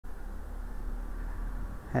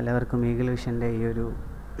എല്ലാവർക്കും ഈഗിൾ വിഷൻ്റെ ഈ ഒരു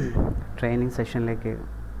ട്രെയിനിങ് സെഷനിലേക്ക്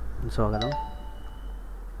സ്വാഗതം.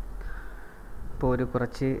 ഇപ്പോൾ ഒരു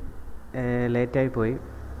കുറച്ച് ലേറ്റായി പോയി,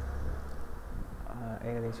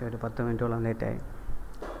 ഏകദേശം ഒരു 10 മിനിറ്റോളം ലേറ്റായി.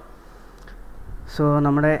 സോ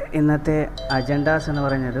നമ്മുടെ ഇന്നത്തെ അജണ്ടാസ് എന്ന്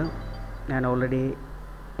പറയുന്നത് ഞാൻ ഓൾറെഡി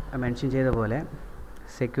മെൻഷൻ ചെയ്ത പോലെ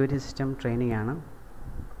സെക്യൂരിറ്റി സിസ്റ്റം ട്രെയിനിങ് ആണ്.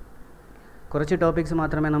 കുറച്ച് ടോപ്പിക്സ്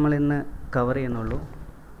മാത്രമേ നമ്മൾ ഇന്ന് കവർ ചെയ്യുന്നുള്ളൂ.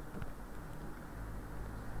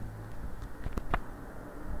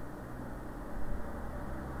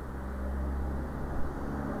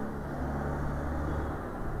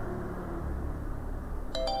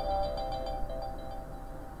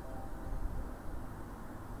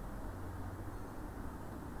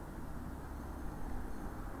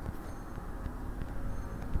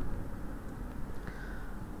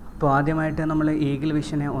 അപ്പോൾ ആദ്യമായിട്ട് നമ്മൾ ഈഗിൾ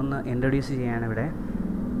വിഷനെ ഒന്ന് ഇൻട്രൊഡ്യൂസ് ചെയ്യാണ് ഇവിടെ.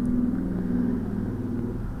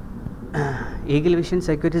 ഈഗിൾ വിഷൻ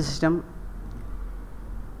സെക്യൂരിറ്റി സിസ്റ്റം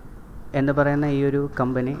എന്ന് പറയുന്ന ഈ ഒരു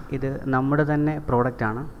കമ്പനി ഇത് നമ്മുടെ തന്നെ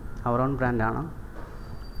പ്രോഡക്റ്റാണ്, അവർ ഓൺ ബ്രാൻഡാണ്,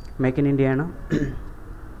 മേക്ക് ഇൻ ഇന്ത്യ ആണ്.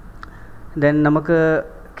 ദെൻ നമുക്ക്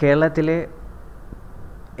കേരളത്തിലെ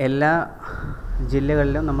എല്ലാ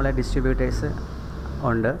ജില്ലകളിലും നമ്മളെ ഡിസ്ട്രിബ്യൂട്ടേഴ്സ്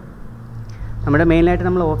ഉണ്ട്. നമ്മുടെ മെയിനായിട്ട്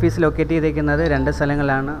നമ്മൾ ഓഫീസ് ലൊക്കേറ്റ് ചെയ്തിരിക്കുന്നത് 2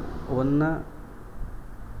 സ്ഥലങ്ങളാണ്. ഒന്ന്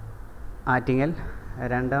ആറ്റിങ്ങൽ,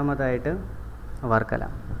 രണ്ടാമതായിട്ട് വർക്കല.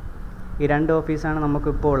 ഈ 2 ഓഫീസാണ്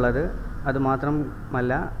നമുക്കിപ്പോൾ ഉള്ളത്.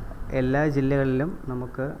 അതുമാത്രമല്ല എല്ലാ ജില്ലകളിലും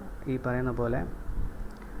നമുക്ക് ഈ പറയുന്ന പോലെ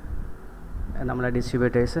നമ്മളെ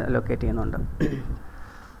ഡിസ്ട്രിബ്യൂട്ടേഴ്സ് ലൊക്കേറ്റ് ചെയ്യുന്നുണ്ട്.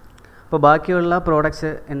 അപ്പോൾ ബാക്കിയുള്ള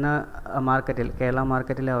പ്രോഡക്ട്സ് ഇന്ന് മാർക്കറ്റിൽ, കേരള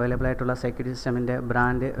മാർക്കറ്റിൽ അവൈലബിൾ ആയിട്ടുള്ള സെക്യൂരിറ്റി സിസ്റ്റമിൻ്റെ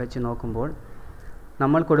ബ്രാൻഡ് വെച്ച് നോക്കുമ്പോൾ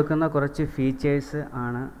നമ്മൾ കൊടുക്കുന്ന കുറച്ച് ഫീച്ചേഴ്സ്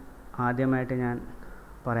ആണ് ആദ്യമായിട്ട് ഞാൻ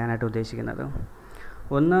പറയാനായിട്ട് ഉദ്ദേശിക്കുന്നത്.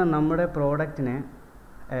 ഒന്ന്, നമ്മുടെ പ്രോഡക്റ്റിന്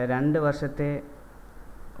 2 വർഷത്തെ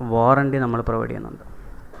വാറണ്ടി നമ്മൾ പ്രൊവൈഡ് ചെയ്യുന്നുണ്ട്.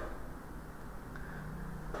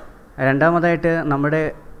 രണ്ടാമതായിട്ട് നമ്മുടെ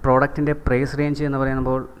പ്രോഡക്റ്റിൻ്റെ പ്രൈസ് റേഞ്ച് എന്ന്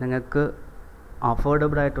പറയുമ്പോൾ നിങ്ങൾക്ക്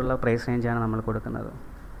അഫോർഡബിൾ ആയിട്ടുള്ള പ്രൈസ് റേഞ്ചാണ് നമ്മൾ കൊടുക്കുന്നത്.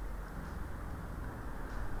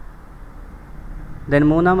 ദെൻ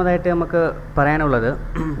മൂന്നാമതായിട്ട് നമുക്ക് പറയാനുള്ളത്,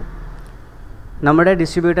 നമ്മുടെ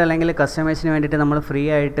ഡിസ്ട്രിബ്യൂട്ടർ അല്ലെങ്കിൽ കസ്റ്റമേഴ്സിന് വേണ്ടിയിട്ട് നമ്മൾ ഫ്രീ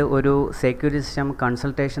ആയിട്ട് ഒരു സെക്യൂരിറ്റി സിസ്റ്റം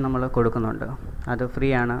കൺസൾട്ടേഷൻ നമ്മൾ കൊടുക്കുന്നുണ്ട്. അത് ഫ്രീ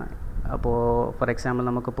ആണ്. അപ്പോൾ ഫോർ എക്സാമ്പിൾ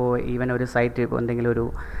നമുക്കിപ്പോൾ ഈവൻ ഒരു സൈറ്റ്, ഇപ്പോൾ എന്തെങ്കിലും ഒരു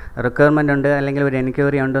റിക്വയർമെൻ്റ് ഉണ്ട് അല്ലെങ്കിൽ ഒരു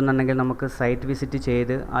എൻക്വയറി ഉണ്ടെന്നുണ്ടെങ്കിൽ നമുക്ക് സൈറ്റ് വിസിറ്റ്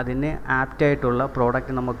ചെയ്ത് അതിന് ആപ്റ്റായിട്ടുള്ള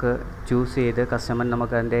പ്രോഡക്റ്റ് നമുക്ക് ചൂസ് ചെയ്ത് കസ്റ്റമറിന്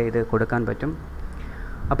നമുക്ക് അതിൻ്റെ ഇത് കൊടുക്കാൻ പറ്റും.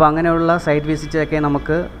 അപ്പോൾ അങ്ങനെയുള്ള സൈറ്റ് വിസിറ്റൊക്കെ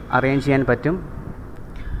നമുക്ക് അറേഞ്ച് ചെയ്യാൻ പറ്റും.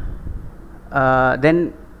 ദെൻ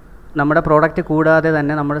നമ്മുടെ പ്രോഡക്റ്റ് കൂടാതെ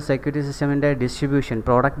തന്നെ നമ്മുടെ സെക്യൂരിറ്റി സിസ്റ്റമിൻ്റെ ഡിസ്ട്രിബ്യൂഷൻ,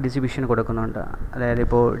 പ്രോഡക്റ്റ് ഡിസ്ട്രിബ്യൂഷൻ കൊടുക്കുന്നുണ്ട്. അതായത്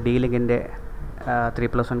ഇപ്പോൾ ഡീലിങ്ങിൻ്റെ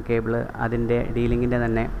 3+1 കേബിൾ, അതിൻ്റെ ഡീലിങ്ങിൻ്റെ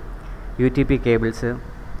തന്നെ UTP കേബിൾസ്,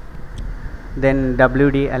 ദെൻ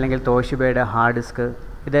WD അല്ലെങ്കിൽ തോഷിബയുടെ ഹാർഡ് ഡിസ്ക്,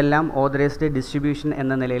 ഇതെല്ലാം ഓതറൈസ്ഡ് ഡിസ്ട്രിബ്യൂഷൻ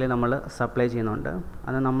എന്ന നിലയിൽ നമ്മൾ സപ്ലൈ ചെയ്യുന്നുണ്ട്.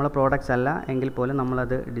 അത് നമ്മളെ പ്രോഡക്റ്റ്സ് അല്ല എങ്കിൽ പോലും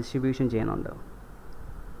നമ്മളത് ഡിസ്ട്രിബ്യൂഷൻ ചെയ്യുന്നുണ്ട്.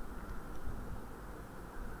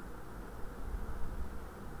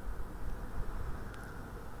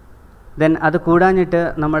 ദെൻ അത് കൂടാഞ്ഞിട്ട്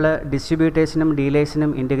നമ്മൾ ഡിസ്ട്രിബ്യൂട്ടേഴ്സിനും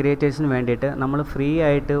ഡീലേഴ്സിനും ഇൻറ്റഗ്രേറ്റേഴ്സിനും വേണ്ടിയിട്ട് നമ്മൾ ഫ്രീ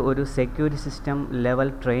ആയിട്ട് ഒരു സെക്യൂരിറ്റി സിസ്റ്റം ലെവൽ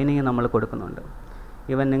ട്രെയിനിങ് നമ്മൾ കൊടുക്കുന്നുണ്ട്.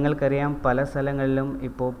 ഈവൻ നിങ്ങൾക്കറിയാം പല സ്ഥലങ്ങളിലും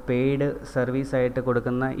ഇപ്പോൾ പെയ്ഡ് സർവീസായിട്ട്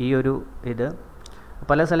കൊടുക്കുന്ന ഈ ഒരു ഇത്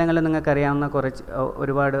പല സ്ഥലങ്ങളിലും നിങ്ങൾക്കറിയാവുന്ന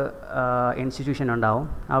ഒരുപാട് ഇൻസ്റ്റിറ്റ്യൂഷൻ ഉണ്ടാവും.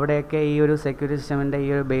 അവിടെയൊക്കെ ഈ ഒരു സെക്യൂരിറ്റി സിസ്റ്റമിൻ്റെ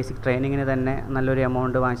ഈ ഒരു ബേസിക് ട്രെയിനിങ്ങിന് തന്നെ നല്ലൊരു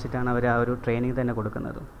എമൗണ്ട് വാങ്ങിച്ചിട്ടാണ് അവർ ആ ഒരു ട്രെയിനിങ് തന്നെ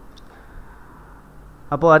കൊടുക്കുന്നത്.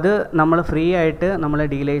 അപ്പോൾ അത് നമ്മൾ ഫ്രീ ആയിട്ട് നമ്മളെ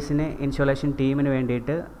ഡീലേഴ്സിന്, ഇൻസ്റ്റലേഷൻ ടീമിന്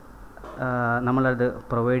വേണ്ടിയിട്ട് നമ്മളത്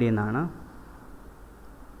പ്രൊവൈഡ് ചെയ്യുന്നതാണ്.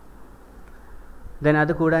 ദെൻ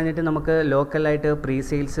അത് കൂടാഞ്ഞിട്ട് നമുക്ക് ലോക്കലായിട്ട് പ്രീ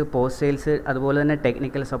സെയിൽസ്, പോസ്റ്റ് സെയിൽസ്, അതുപോലെ തന്നെ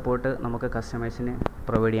ടെക്നിക്കൽ സപ്പോർട്ട് നമുക്ക് കസ്റ്റമേഴ്സിന്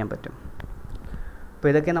പ്രൊവൈഡ് ചെയ്യാൻ പറ്റും.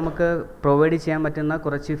 അപ്പോൾ ഇതൊക്കെ നമുക്ക് പ്രൊവൈഡ് ചെയ്യാൻ പറ്റുന്ന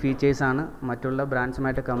കുറച്ച് ഫീച്ചേഴ്സാണ്, മറ്റുള്ള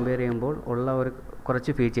ബ്രാൻഡ്സുമായിട്ട് കമ്പയർ ചെയ്യുമ്പോൾ ഉള്ള ഒരു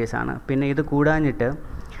കുറച്ച് ഫീച്ചേഴ്സാണ്. പിന്നെ ഇത് കൂടാഞ്ഞിട്ട്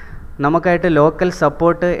നമുക്കായിട്ട് ലോക്കൽ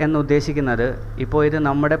സപ്പോർട്ട് എന്ന് ഉദ്ദേശിക്കുന്നത്, ഇപ്പോൾ ഇത്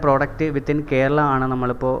നമ്മുടെ പ്രോഡക്റ്റ് വിത്തിൻ കേരള ആണ്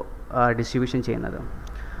നമ്മളിപ്പോൾ ഡിസ്ട്രിബ്യൂഷൻ ചെയ്യുന്നത്.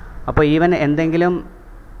 അപ്പോൾ ഈവൻ എന്തെങ്കിലും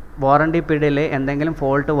വാറണ്ടി പീരീഡിൽ എന്തെങ്കിലും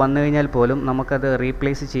ഫോൾട്ട് വന്നു കഴിഞ്ഞാൽ പോലും നമുക്കത്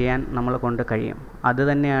റീപ്ലേസ് ചെയ്യാൻ നമ്മളെ കൊണ്ട് കഴിയും. അത്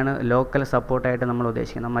തന്നെയാണ് ലോക്കൽ സപ്പോർട്ടായിട്ട് നമ്മൾ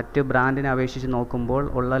ഉദ്ദേശിക്കുന്നത്. മറ്റ് ബ്രാൻഡിനെ അപേക്ഷിച്ച് നോക്കുമ്പോൾ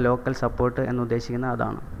ഉള്ള ലോക്കൽ സപ്പോർട്ട് എന്ന് ഉദ്ദേശിക്കുന്നത്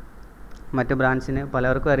അതാണ്. മറ്റ് ബ്രാൻഡ്സിന്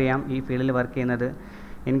പലർക്കും അറിയാം ഈ ഫീൽഡിൽ വർക്ക് ചെയ്യുന്നത്,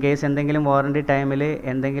 ഇൻ കേസ് എന്തെങ്കിലും വാറണ്ടി ടൈമിൽ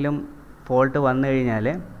എന്തെങ്കിലും ഫോൾട്ട് വന്നു കഴിഞ്ഞാൽ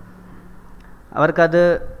അവർക്കത്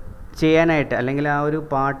ചെയ്യാനായിട്ട് അല്ലെങ്കിൽ ആ ഒരു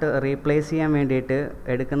പാർട്ട് റീപ്ലേസ് ചെയ്യാൻ വേണ്ടിയിട്ട്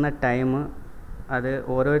എടുക്കുന്ന ടൈം അത്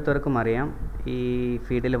ഓരോരുത്തർക്കും അറിയാം. ഈ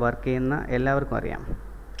ഫീൽഡിൽ വർക്ക് ചെയ്യുന്ന എല്ലാവർക്കും അറിയാം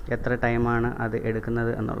എത്ര ടൈമാണ് അത്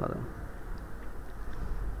എടുക്കുന്നത് എന്നുള്ളത്.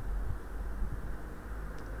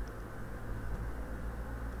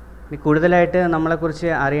 ഇനി കൂടുതലായിട്ട് നമ്മളെക്കുറിച്ച്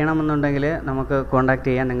അറിയണമെന്നുണ്ടെങ്കിൽ നമുക്ക് കോൺടാക്റ്റ്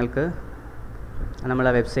ചെയ്യാൻ നിങ്ങൾക്ക്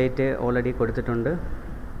നമ്മളെ വെബ്സൈറ്റ് ഓൾറെഡി കൊടുത്തിട്ടുണ്ട്.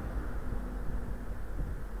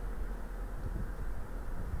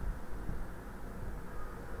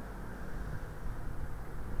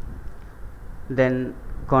 ദെൻ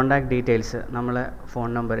കോൺടാക്ട് ഡീറ്റെയിൽസ്, നമ്മളെ ഫോൺ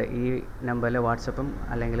നമ്പർ, ഈ നമ്പറിൽ വാട്സപ്പും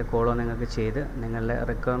അല്ലെങ്കിൽ കോളോ നിങ്ങൾക്ക് ചെയ്ത് നിങ്ങളുടെ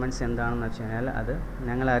റിക്വയർമെൻറ്റ്സ് എന്താണെന്ന് വെച്ച് കഴിഞ്ഞാൽ അത്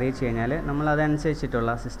ഞങ്ങളെ അറിയിച്ചു കഴിഞ്ഞാൽ നമ്മൾ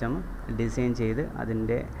അതനുസരിച്ചിട്ടുള്ള സിസ്റ്റം ഡിസൈൻ ചെയ്ത്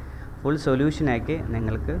അതിൻ്റെ ഫുൾ സൊല്യൂഷനാക്കി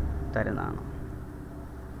നിങ്ങൾക്ക് തരുന്നതാണ്.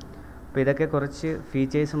 അപ്പോൾ ഇതൊക്കെ കുറച്ച്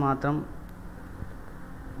ഫീച്ചേഴ്സ് മാത്രം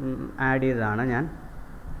ആഡ് ചെയ്തതാണ് ഞാൻ.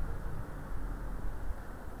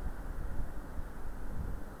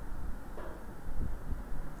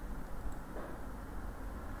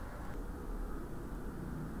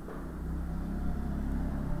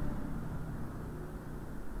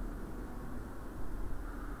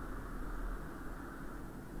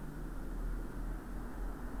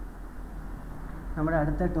 നമ്മുടെ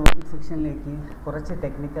അടുത്ത ടോപ്പിക് സെക്ഷനിലേക്ക് കുറച്ച്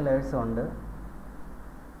ടെക്നിക്കൽ എറേഴ്സ് ഉണ്ട്,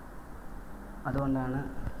 അതുകൊണ്ടാണ്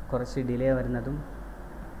കുറച്ച് ഡിലേ വരുന്നതും.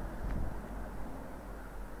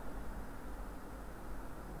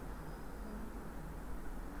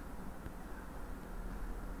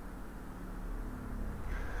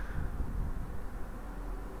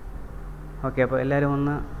 ഓക്കെ, അപ്പോൾ എല്ലാവരും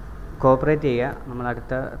ഒന്ന് കോപ്പറേറ്റ് ചെയ്യുക. നമ്മൾ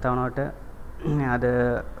അടുത്ത തവണ തൊട്ട് അത്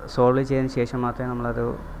സോൾവ് ചെയ്തതിന് ശേഷം മാത്രമേ നമ്മളത്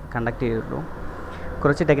കണ്ടക്ട് ചെയ്തിട്ടുള്ളൂ.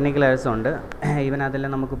 കുറച്ച് ടെക്നിക്കൽ എറേഴ്സ് ഉണ്ട്, ഈവൻ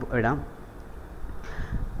അതെല്ലാം നമുക്ക് ഇടാം.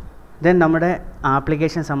 ദെൻ നമ്മുടെ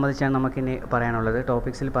ആപ്ലിക്കേഷൻ സംബന്ധിച്ചാണ് നമുക്കിനി പറയാനുള്ളത്.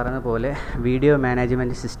 ടോപ്പിക്സിൽ പറഞ്ഞ പോലെ വീഡിയോ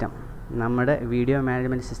മാനേജ്മെൻറ്റ് സിസ്റ്റം, നമ്മുടെ വീഡിയോ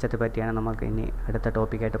മാനേജ്മെൻറ്റ് സിസ്റ്റത്തെ പറ്റിയാണ് നമുക്ക് ഇനി അടുത്ത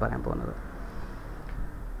ടോപ്പിക്കായിട്ട് പറയാൻ പോകുന്നത്.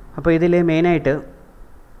 അപ്പോൾ ഇതിൽ മെയിനായിട്ട്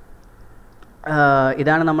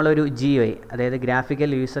ഇതാണ് നമ്മളൊരു GUI, അതായത്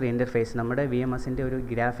ഗ്രാഫിക്കൽ യൂസർ ഇൻ്റർഫേസ്. നമ്മുടെ VMSൻ്റെ ഒരു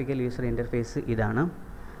ഗ്രാഫിക്കൽ യൂസർ ഇൻ്റർഫേസ് ഇതാണ്.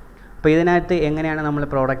 അപ്പോൾ ഇതിനകത്ത് എങ്ങനെയാണ് നമ്മൾ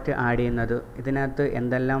പ്രോഡക്റ്റ് ആഡ് ചെയ്യുന്നത്, ഇതിനകത്ത്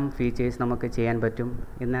എന്തെല്ലാം ഫീച്ചേഴ്സ് നമുക്ക് ചെയ്യാൻ പറ്റും,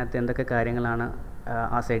 ഇതിനകത്ത് എന്തൊക്കെ കാര്യങ്ങളാണ്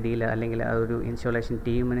ആ സൈഡിൽ അല്ലെങ്കിൽ ഒരു ഇൻസ്റ്റോളേഷൻ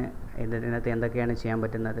ടീമിന് ഇതിനകത്ത് എന്തൊക്കെയാണ് ചെയ്യാൻ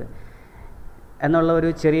പറ്റുന്നത് എന്നുള്ള ഒരു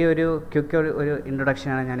ചെറിയൊരു ക്വിക്ക് ഒരു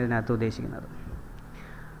ഇൻട്രൊഡക്ഷനാണ് ഞാൻ ഇതിനകത്ത് ഉദ്ദേശിക്കുന്നത്.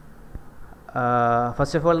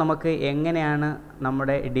 ഫസ്റ്റ് ഓഫ് ഓൾ നമുക്ക് എങ്ങനെയാണ്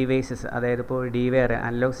നമ്മുടെ ഡിവൈസസ്, അതായത് ഇപ്പോൾ DVR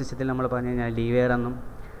അനലോഗ് സിസ്റ്റത്തിൽ നമ്മൾ പറഞ്ഞു കഴിഞ്ഞാൽ DVR എന്നും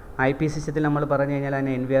IP സിസ്റ്റത്തിൽ നമ്മൾ പറഞ്ഞു കഴിഞ്ഞാൽ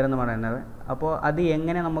അതിന് NVR എന്ന് പറയുന്നത്. അപ്പോൾ അത്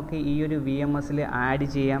എങ്ങനെ നമുക്ക് ഈ ഒരു VMSൽ ആഡ്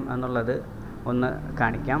ചെയ്യാം എന്നുള്ളത് ഒന്ന്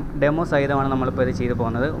കാണിക്കാം. ഡെമോ സഹിതമാണ് നമ്മളിപ്പോൾ ഇത് ചെയ്തു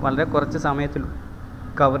പോകുന്നത്. വളരെ കുറച്ച് സമയത്തിൽ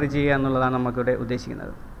കവർ ചെയ്യുക എന്നുള്ളതാണ് നമുക്കിവിടെ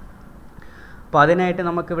ഉദ്ദേശിക്കുന്നത്. അപ്പോൾ അതിനായിട്ട്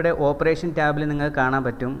നമുക്കിവിടെ ഓപ്പറേഷൻ ടാബിൽ നിങ്ങൾക്ക് കാണാൻ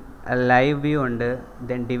പറ്റും ലൈവ് വ്യൂ ഉണ്ട്,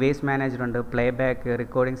 ദെൻ ഡിവൈസ് മാനേജർ ഉണ്ട്, play back,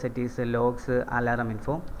 recording settings, logs, alarm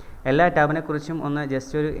info. എല്ലാ ടാബിനെക്കുറിച്ചും ഒന്ന്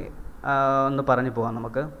ജസ്റ്റ് ഒന്ന് പറഞ്ഞു പോകാം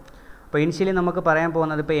നമുക്ക്. അപ്പോൾ ഇനിഷ്യലി നമുക്ക് പറയാൻ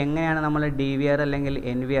പോകുന്നത് ഇപ്പോൾ എങ്ങനെയാണ് നമ്മൾ DVR അല്ലെങ്കിൽ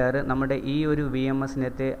NVR നമ്മുടെ ഈ ഒരു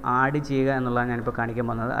VMSനകത്ത് ആഡ് ചെയ്യുക എന്നുള്ളതാണ് ഞാനിപ്പോൾ കാണിക്കാൻ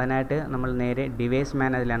പോകുന്നത്. അതിനായിട്ട് നമ്മൾ നേരെ ഡിവൈസ്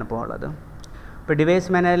മാനേജറിലാണ് പോകുന്നത്. ഇപ്പോൾ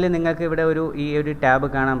ഡിവൈസ് മാനേജറിൽ നിങ്ങൾക്ക് ഇവിടെ ഈ ഒരു ടാബ്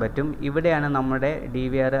കാണാൻ പറ്റും. ഇവിടെയാണ് നമ്മുടെ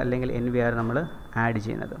DVR അല്ലെങ്കിൽ NVR നമ്മൾ ആഡ്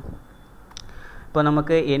ചെയ്യുന്നത്. ഇപ്പോൾ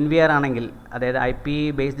നമുക്ക് NVR ആണെങ്കിൽ, അതായത് IP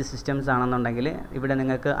ബേസ്ഡ് സിസ്റ്റംസ് ആണെന്നുണ്ടെങ്കിൽ ഇവിടെ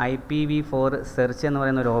നിങ്ങൾക്ക് IPv4 സെർച്ച് എന്ന്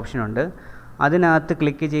പറയുന്ന ഒരു ഓപ്ഷനുണ്ട്. അതിനകത്ത്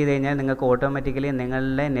ക്ലിക്ക് ചെയ്ത് കഴിഞ്ഞാൽ നിങ്ങൾക്ക് ഓട്ടോമാറ്റിക്കലി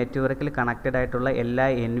നിങ്ങളുടെ നെറ്റ്വർക്കിൽ കണക്റ്റഡ് ആയിട്ടുള്ള എല്ലാ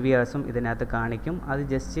NVRസും ഇതിനകത്ത് കാണിക്കും. അത്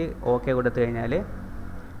ജസ്റ്റ് ഓക്കെ കൊടുത്തു കഴിഞ്ഞാൽ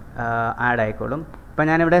ആഡ് ആയിക്കോളും. ഇപ്പോൾ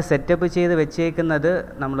ഞാനിവിടെ സെറ്റപ്പ് ചെയ്ത് വെച്ചേക്കുന്നത്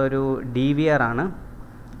നമ്മളൊരു DVR ആണ്.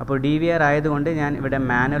 അപ്പോൾ DVR ആയതുകൊണ്ട് ഞാൻ ഇവിടെ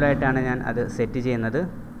മാനുവലായിട്ടാണ് ഞാൻ അത് സെറ്റ് ചെയ്യുന്നത്.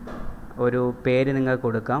 ഒരു പേര് നിങ്ങൾക്ക്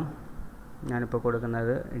കൊടുക്കാം. ഞാനിപ്പോൾ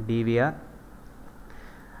കൊടുക്കുന്നത് DVR.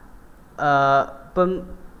 ഇപ്പം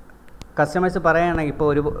കസ്റ്റമേഴ്സ് പറയുകയാണെങ്കിൽ ഇപ്പോൾ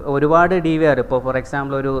ഒരുപാട് DVR, ഇപ്പോൾ ഫോർ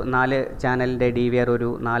എക്സാമ്പിൾ ഒരു 4 ചാനലിൻ്റെ DVR ഒരു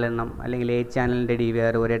 4 എണ്ണം, അല്ലെങ്കിൽ 8 ചാനലിൻ്റെ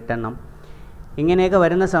DVR ഒരു 8 എണ്ണം, ഇങ്ങനെയൊക്കെ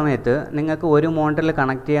വരുന്ന സമയത്ത് നിങ്ങൾക്ക് ഒരു മോണിറ്ററിൽ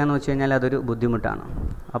കണക്ട് ചെയ്യാമെന്ന് വെച്ച് കഴിഞ്ഞാൽ അതൊരു ബുദ്ധിമുട്ടാണ്.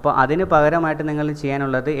 അപ്പോൾ അതിന് പകരമായിട്ട് നിങ്ങൾ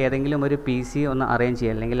ചെയ്യാനുള്ളത് ഏതെങ്കിലും ഒരു PC ഒന്ന് അറേഞ്ച്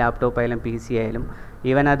ചെയ്യുക, അല്ലെങ്കിൽ ലാപ്ടോപ്പ് ആയാലും PC ആയാലും,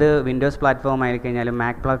 ഈവൻ അത് Windows platform ആയിക്കഴിഞ്ഞാലും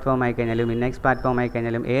Mac platform ആയിക്കഴിഞ്ഞാലും Linux platform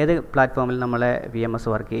ആയിക്കഴിഞ്ഞാലും ഏത് പ്ലാറ്റ്ഫോമിൽ നമ്മളെ VMS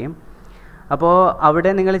വർക്ക് ചെയ്യും. അപ്പോൾ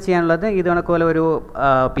അവിടെ നിങ്ങൾ ചെയ്യാനുള്ളത് ഇത് കണക്കുപോലെ ഒരു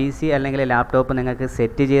PC അല്ലെങ്കിൽ ലാപ്ടോപ്പ് നിങ്ങൾക്ക്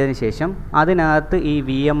സെറ്റ് ചെയ്തതിന് ശേഷം അതിനകത്ത് ഈ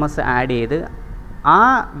VMS ആഡ് ചെയ്ത് ആ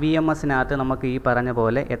VMSനകത്ത് നമുക്ക് ഈ പറഞ്ഞ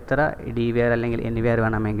പോലെ എത്ര DVR അല്ലെങ്കിൽ NVR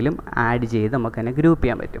വേണമെങ്കിലും ആഡ് ചെയ്ത് നമുക്ക് തന്നെ ഗ്രൂപ്പ്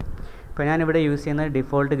ചെയ്യാൻ പറ്റും. ഇപ്പോൾ ഞാനിവിടെ യൂസ് ചെയ്യുന്നത്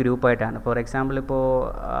ഡിഫോൾട്ട് ഗ്രൂപ്പായിട്ടാണ്. ഫോർ എക്സാമ്പിൾ ഇപ്പോൾ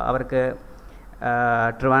അവർക്ക്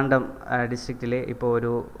ട്രിവാൻഡ്രം ഡിസ്ട്രിക്റ്റിൽ ഇപ്പോൾ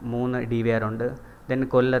ഒരു 3 DVR ഉണ്ട്, ദെൻ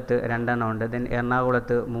കൊല്ലത്ത് 2 എണ്ണം ഉണ്ട്, ദെൻ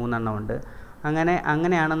എറണാകുളത്ത് 3 എണ്ണം ഉണ്ട്.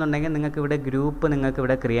 അങ്ങനെയാണെന്നുണ്ടെങ്കിൽ നിങ്ങൾക്ക് ഇവിടെ ഗ്രൂപ്പ് നിങ്ങൾക്ക്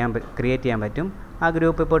ഇവിടെ ക്രിയേറ്റ് ചെയ്യാൻ പറ്റും. ആ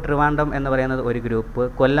ഗ്രൂപ്പ് ഇപ്പോൾ ട്രിവാൻഡ്രം എന്ന് പറയുന്നത് ഒരു ഗ്രൂപ്പ്,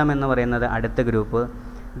 കൊല്ലം എന്ന് പറയുന്നത് അടുത്ത ഗ്രൂപ്പ്,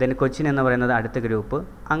 ദെൻ കൊച്ചിൻ എന്ന് പറയുന്നത് അടുത്ത ഗ്രൂപ്പ്.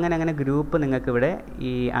 അങ്ങനെ ഗ്രൂപ്പ് നിങ്ങൾക്ക് ഇവിടെ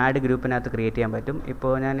ഈ ആഡ് ഗ്രൂപ്പിനകത്ത് ക്രിയേറ്റ് ചെയ്യാൻ പറ്റും.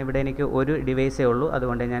 ഇപ്പോൾ ഞാൻ ഇവിടെ എനിക്ക് ഒരു ഡിവൈസേ ഉള്ളൂ,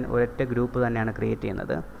 അതുകൊണ്ട് ഞാൻ ഒരൊറ്റ ഗ്രൂപ്പ് തന്നെയാണ് ക്രിയേറ്റ്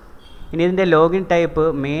ചെയ്യുന്നത്. ഇനി ഇതിൻ്റെ ലോഗിൻ ടൈപ്പ്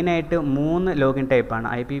മെയിനായിട്ട് 3 ലോഗിൻ ടൈപ്പാണ്.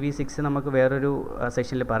 IPv6 നമുക്ക് വേറൊരു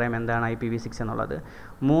സെഷനിൽ പറയാം എന്താണ് IPv6 എന്നുള്ളത്.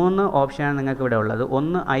 3 ഓപ്ഷനാണ് നിങ്ങൾക്ക് ഇവിടെ ഉള്ളത്.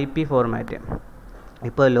 ഒന്ന് IP ഫോർമാറ്റ്.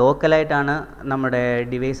 ഇപ്പോൾ ലോക്കലായിട്ടാണ് നമ്മുടെ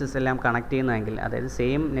ഡിവൈസസ് എല്ലാം കണക്ട് ചെയ്യുന്നതെങ്കിൽ, അതായത്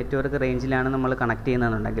സെയിം നെറ്റ്വർക്ക് റേഞ്ചിലാണ് നമ്മൾ കണക്ട്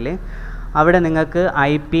ചെയ്യുന്നതെന്നുണ്ടെങ്കിൽ അവിടെ നിങ്ങൾക്ക്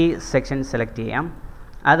IP സെക്ഷൻ സെലക്ട് ചെയ്യാം.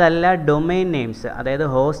 അതല്ല ഡൊമൈൻ നെയിംസ്, അതായത്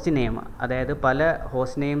ഹോസ്റ്റ് നെയിം, അതായത് പല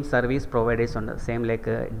ഹോസ്റ്റ് നെയിം സർവീസ് പ്രൊവൈഡേഴ്സ് ഉണ്ട്. സെയിം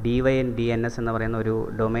ലൈക്ക് DYN/DNS എന്ന് പറയുന്ന ഒരു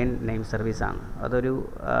ഡൊമൈൻ നെയിം സർവീസാണ്. അതൊരു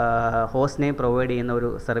ഹോസ്റ്റ് നെയിം പ്രൊവൈഡ് ചെയ്യുന്ന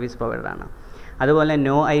ഒരു സർവീസ് പ്രൊവൈഡറാണ്. അതുപോലെ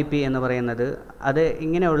നോ IP എന്ന് പറയുന്നത്, അത്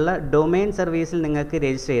ഇങ്ങനെയുള്ള ഡൊമൈൻ സർവീസിൽ നിങ്ങൾക്ക്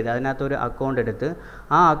രജിസ്റ്റർ ചെയ്ത് അതിനകത്തൊരു അക്കൗണ്ട് എടുത്ത്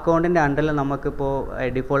ആ അക്കൗണ്ടിൻ്റെ അണ്ടറിൽ നമുക്കിപ്പോൾ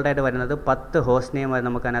ഡിഫോൾട്ടായിട്ട് വരുന്നത് 10 ഹോസ്റ്റ് നെയിം വരെ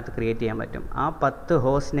നമുക്ക് അതിനകത്ത് ക്രിയേറ്റ് ചെയ്യാൻ പറ്റും. ആ 10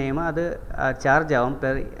 ഹോസ്റ്റ് നെയിം അത് ചാർജ് ആവും.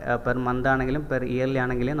 പെർ മന്ത് ആണെങ്കിലും പെർ ഇയർലി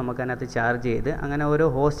ആണെങ്കിലും നമുക്ക് അതിനകത്ത് ചാർജ് ചെയ്ത് അങ്ങനെ ഓരോ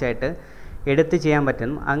ഹോസ്റ്റായിട്ട് എടുത്ത് ചെയ്യാൻ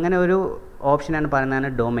പറ്റും. അങ്ങനെ ഒരു ഓപ്ഷനാണ്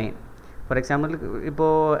പറയുന്നതാണ് ഡൊമൈൻ. ഫോർ എക്സാമ്പിൾ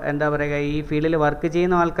ഇപ്പോൾ എന്താ പറയുക, ഈ ഫീൽഡിൽ വർക്ക്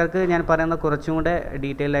ചെയ്യുന്ന ആൾക്കാർക്ക് ഞാൻ പറയുന്നത് കുറച്ചും കൂടെ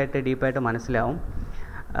ഡീറ്റെയിൽഡായിട്ട് ഡീപ്പായിട്ട് മനസ്സിലാവും.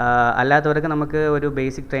 അല്ലാത്തവർക്ക് നമുക്ക് ഒരു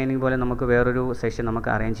ബേസിക് ട്രെയിനിങ് പോലെ നമുക്ക് വേറൊരു സെഷൻ നമുക്ക്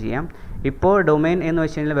അറേഞ്ച് ചെയ്യാം. ഇപ്പോൾ ഡൊമൈൻ എന്ന്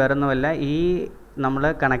വെച്ച് കഴിഞ്ഞാൽ വേറൊന്നുമല്ല, ഈ നമ്മൾ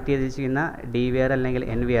കണക്ട് ചെയ്തിരിക്കുന്ന DVR അല്ലെങ്കിൽ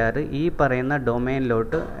NVR ഈ പറയുന്ന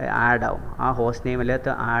ഡൊമൈനിലോട്ട് ആഡ് ആവും. ആ ഹോസ്റ്റ്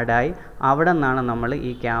നെയിമിലേക്ക് ആഡായി അവിടെ നിന്നാണ് നമ്മൾ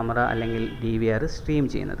ഈ ക്യാമറ അല്ലെങ്കിൽ DVR സ്ട്രീം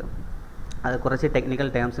ചെയ്യുന്നത്. അത് കുറച്ച് ടെക്നിക്കൽ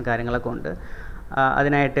ടേംസും കാര്യങ്ങളൊക്കെ ഉണ്ട്.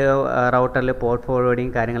 അതിനായിട്ട് റൗട്ടറിൽ പോർട്ട്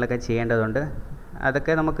ഫോർവേഡിങ് കാര്യങ്ങളൊക്കെ ചെയ്യേണ്ടതുണ്ട്.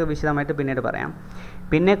 അതൊക്കെ നമുക്ക് വിശദമായിട്ട് പിന്നീട് പറയാം.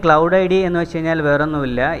 പിന്നെ ക്ലൗഡ് ID എന്ന് വെച്ച് കഴിഞ്ഞാൽ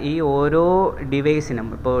വേറൊന്നുമില്ല, ഈ ഓരോ ഡിവൈസിനും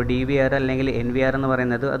ഇപ്പോൾ DVR അല്ലെങ്കിൽ NVR എന്ന്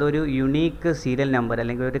പറയുന്നത് അതൊരു യുണീക്ക് സീരിയൽ നമ്പർ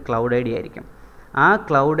അല്ലെങ്കിൽ ഒരു ക്ലൗഡ് ID ആയിരിക്കും. ആ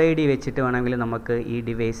ക്ലൗഡ് ID വെച്ചിട്ട് വേണമെങ്കിൽ നമുക്ക് ഈ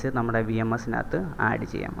ഡിവൈസ് നമ്മുടെ VMSനകത്ത് ആഡ്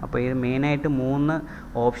ചെയ്യാം. അപ്പോൾ ഇത് മെയിനായിട്ട് 3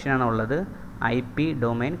 ഓപ്ഷനാണ് ഉള്ളത്: IP,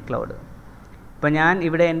 ഡൊമൈൻ, ക്ലൗഡ്. ഇപ്പോൾ ഞാൻ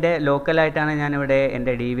ഇവിടെ എൻ്റെ ലോക്കലായിട്ടാണ് ഞാനിവിടെ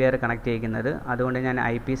എൻ്റെ DVR കണക്ട് ചെയ്യിക്കുന്നത്. അതുകൊണ്ട് ഞാൻ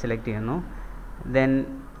IP സെലക്ട് ചെയ്യുന്നു. ദെൻ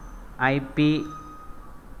IP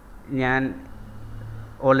ഞാൻ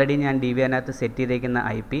ഓൾറെഡി ഞാൻ DVRനകത്ത് സെറ്റ് ചെയ്തേക്കുന്ന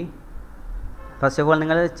IP. ഫസ്റ്റ് ഓഫ് ഓൾ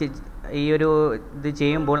നിങ്ങൾ ഈ ഒരു ഇത്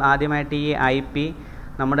ചെയ്യുമ്പോൾ ആദ്യമായിട്ട് ഈ IP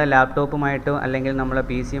നമ്മുടെ ലാപ്ടോപ്പുമായിട്ടോ അല്ലെങ്കിൽ നമ്മുടെ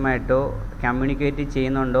PC-യുമായിട്ടോ കമ്മ്യൂണിക്കേറ്റ്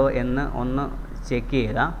ചെയ്യുന്നുണ്ടോ എന്ന് ഒന്ന് ചെക്ക്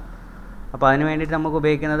ചെയ്യുക. അപ്പോൾ അതിന് വേണ്ടിയിട്ട് നമുക്ക്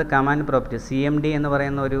ഉപയോഗിക്കുന്നത് കമാൻഡ് പ്രോംപ്റ്റ് CMD എന്ന്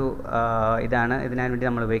പറയുന്ന ഒരു ഇതാണ് ഇതിനു വേണ്ടി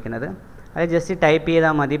നമ്മൾ ഉപയോഗിക്കുന്നത്. അത് ജസ്റ്റ് ടൈപ്പ്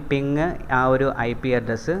ചെയ്താൽ മതി പിങ് ആ ഒരു IP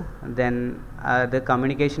അഡ്രസ്സ്. ദെൻ അത്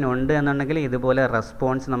കമ്മ്യൂണിക്കേഷൻ ഉണ്ട് എന്നുണ്ടെങ്കിൽ ഇതുപോലെ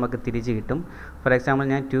റെസ്പോൺസ് നമുക്ക് തിരിച്ച് കിട്ടും. ഫോർ എക്സാമ്പിൾ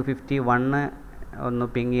ഞാൻ 251 ഒന്ന്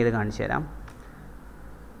പിങ് ചെയ്ത് കാണിച്ചു തരാം.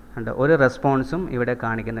 ഉണ്ട്, ഒരു റെസ്പോൺസും ഇവിടെ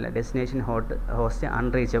കാണിക്കുന്നില്ല. ഡെസ്റ്റിനേഷൻ ഹോസ്റ്റ്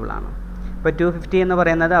അൺറീച്ചബിൾ ആണ്. ഇപ്പോൾ 250 എന്ന്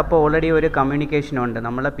പറയുന്നത് അപ്പോൾ ഓൾറെഡി ഒരു കമ്മ്യൂണിക്കേഷൻ ഉണ്ട്.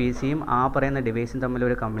 നമ്മളെ PC-യും ആ പറയുന്ന ഡിവൈസും തമ്മിൽ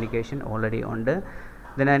ഒരു കമ്മ്യൂണിക്കേഷൻ ഓൾറെഡി ഉണ്ട്.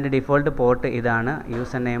 അതിൻ്റെ ഡിഫോൾട്ട് പോർട്ട് ഇതാണ്.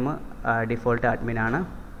 User name default അഡ്മിനാണ്.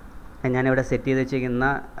 ഞാനിവിടെ സെറ്റ് ചെയ്ത് വെച്ചിരിക്കുന്ന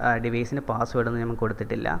ഡിവൈസിന് പാസ്വേഡൊന്നും ഞാൻ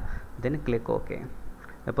കൊടുത്തിട്ടില്ല. Then click OK.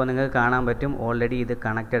 അപ്പോൾ നിങ്ങൾക്ക് കാണാൻ പറ്റും ഓൾറെഡി ഇത്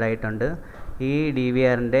കണക്റ്റഡ് ആയിട്ടുണ്ട്. ഈ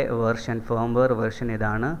DVRൻ്റെ വേർഷൻ ഫേംവെയർ വേർഷൻ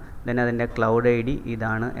ഇതാണ്. ദെൻ അതിൻ്റെ ക്ലൗഡ് ID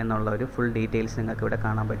ഇതാണ് എന്നുള്ള ഒരു ഫുൾ ഡീറ്റെയിൽസ് നിങ്ങൾക്ക് ഇവിടെ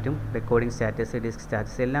കാണാൻ പറ്റും. റെക്കോർഡിംഗ് സ്റ്റാറ്റസ്, ഡിസ്ക്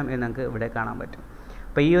സ്റ്റാറ്റസ് എല്ലാം നിങ്ങൾക്ക് ഇവിടെ കാണാൻ പറ്റും.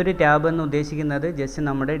 അപ്പോൾ ഈ ഒരു ടാബ് എന്ന് ഉദ്ദേശിക്കുന്നത് ജസ്റ്റ്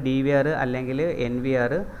നമ്മുടെ DVR അല്ലെങ്കിൽ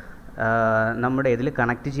NVR നമ്മുടെ ഇതിൽ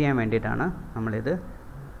കണക്ട് ചെയ്യാൻ വേണ്ടിയിട്ടാണ് നമ്മളിത്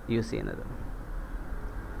യൂസ് ചെയ്യുന്നത്.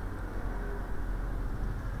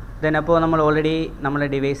 ദെൻ അപ്പോൾ നമ്മൾ ഓൾറെഡി നമ്മുടെ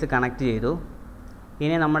ഡിവൈസ് കണക്ട് ചെയ്തു.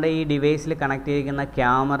 ഇനി നമ്മുടെ ഈ ഡിവൈസിൽ കണക്ട് ചെയ്തിരിക്കുന്ന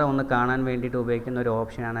ക്യാമറ ഒന്ന് കാണാൻ വേണ്ടിയിട്ട് ഉപയോഗിക്കുന്ന ഒരു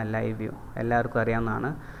ഓപ്ഷനാണ് ലൈവ് വ്യൂ. എല്ലാവർക്കും അറിയാവുന്നതാണ്.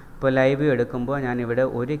 ഇപ്പോൾ ലൈവ് വ്യൂ എടുക്കുമ്പോൾ ഞാനിവിടെ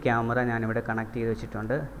ഒരു ക്യാമറ ഞാനിവിടെ കണക്ട് ചെയ്ത്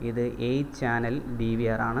വെച്ചിട്ടുണ്ട്. ഇത് 8 ചാനൽ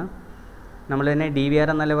DVR ആണ്. നമ്മൾ തന്നെ DVR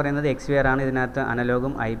എന്നല്ല പറയുന്നത്, XVR ആണ്. ഇതിനകത്ത്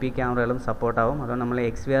അനലോഗും IP ക്യാമറകളും സപ്പോർട്ടാവും. അതുകൊണ്ട് നമ്മൾ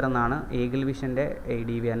XVR എന്നാണ് ഈഗിൾ വിഷൻ്റെ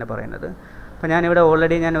DVRനെ പറയുന്നത്. അപ്പോൾ ഞാനിവിടെ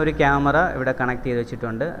ഓൾറെഡി ഞാൻ ഒരു ക്യാമറ ഇവിടെ കണക്ട് ചെയ്ത്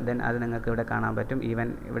വെച്ചിട്ടുണ്ട്. ദെൻ അത് നിങ്ങൾക്ക് ഇവിടെ കാണാൻ പറ്റും. ഈവൻ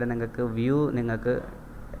ഇവിടെ നിങ്ങൾക്ക് വ്യൂ നിങ്ങൾക്ക്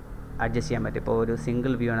അഡ്ജസ്റ്റ് ചെയ്യാൻ പറ്റും. ഇപ്പോൾ ഒരു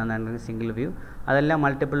സിംഗിൾ വ്യൂ ആണെന്നുണ്ടെങ്കിൽ സിംഗിൾ വ്യൂ, അതെല്ലാം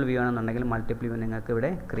മൾട്ടിപ്പിൾ വ്യൂ ആണെന്നുണ്ടെങ്കിൽ മൾട്ടിപ്പിൾ വ്യൂ നിങ്ങൾക്ക് ഇവിടെ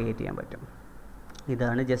ക്രിയേറ്റ് ചെയ്യാൻ പറ്റും.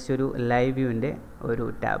 ഇതാണ് ജസ്റ്റ് ഒരു ലൈവ് വ്യൂവിൻ്റെ ഒരു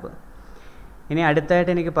ടാബ്. ഇനി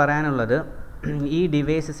അടുത്തായിട്ട് എനിക്ക് പറയാനുള്ളത് ഈ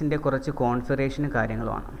ഡിവൈസസിൻ്റെ കുറച്ച് കോൺഫിഗറേഷനും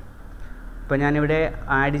കാര്യങ്ങളുമാണ്. ഇപ്പോൾ ഞാനിവിടെ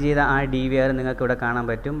ആഡ് ചെയ്ത ആ DVR നിങ്ങൾക്ക് ഇവിടെ കാണാൻ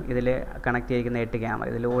പറ്റും. ഇതിൽ കണക്ട് ചെയ്തിരിക്കുന്ന 8 ക്യാമറ,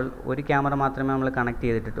 ഇതിൽ ഒരു ക്യാമറ മാത്രമേ നമ്മൾ കണക്ട്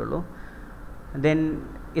ചെയ്തിട്ടുള്ളൂ. ദെൻ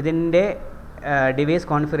ഇതിൻ്റെ ഡിവൈസ്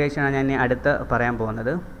കോൺഫിഗറേഷനാണ് ഞാൻ അടുത്ത് പറയാൻ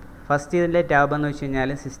പോകുന്നത്. ഫസ്റ്റ് ഇതിൻ്റെ ടാബ് എന്ന് വെച്ച് കഴിഞ്ഞാൽ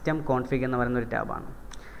സിസ്റ്റം കോൺഫിഗ് എന്ന് പറയുന്നൊരു ടാബാണ്.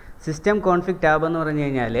 സിസ്റ്റം കോൺഫിഗ് ടാബ് എന്ന് പറഞ്ഞു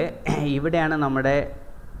കഴിഞ്ഞാൽ ഇവിടെയാണ് നമ്മുടെ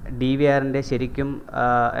DVRൻ്റെ ശരിക്കും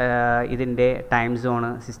ഇതിൻ്റെ ടൈം സോണ്,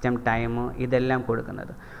 സിസ്റ്റം ടൈം ഇതെല്ലാം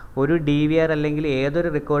കൊടുക്കുന്നത്. ഒരു DVR അല്ലെങ്കിൽ ഏതൊരു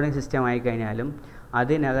റെക്കോർഡിംഗ് സിസ്റ്റം ആയിക്കഴിഞ്ഞാലും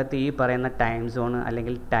അതിനകത്ത് ഈ പറയുന്ന ടൈം സോൺ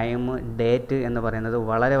അല്ലെങ്കിൽ ടൈം, ഡേറ്റ് എന്ന് പറയുന്നത്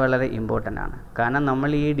വളരെ വളരെ ഇമ്പോർട്ടൻ്റ് ആണ്. കാരണം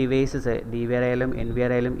നമ്മൾ ഈ ഡിവൈസസ് DVR ആയാലും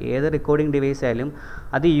NVR ആയാലും ഏത് റെക്കോർഡിംഗ് ഡിവൈസ് ആയാലും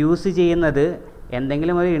അത് യൂസ് ചെയ്യുന്നത്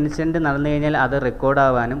എന്തെങ്കിലും ഒരു ഇൻസിഡൻറ്റ് നടന്നു കഴിഞ്ഞാൽ അത്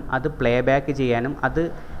റെക്കോർഡാവാനും അത് പ്ലേ ബാക്ക് ചെയ്യാനും അത്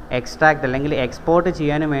എക്സ്ട്രാക്റ്റ് അല്ലെങ്കിൽ എക്സ്പോർട്ട്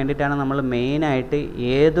ചെയ്യാനും വേണ്ടിയിട്ടാണ് നമ്മൾ മെയിനായിട്ട്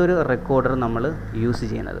ഏതൊരു റെക്കോർഡറും നമ്മൾ യൂസ്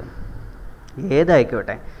ചെയ്യുന്നത്,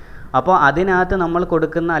 ഏതായിക്കോട്ടെ. അപ്പോൾ അതിനകത്ത് നമ്മൾ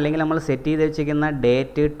കൊടുക്കുന്ന അല്ലെങ്കിൽ നമ്മൾ സെറ്റ് ചെയ്ത് വെച്ചിരിക്കുന്ന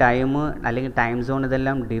ഡേറ്റ്, ടൈം അല്ലെങ്കിൽ ടൈം സോൺ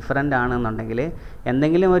ഇതെല്ലാം ഡിഫറെൻ്റ് ആണെന്നുണ്ടെങ്കിൽ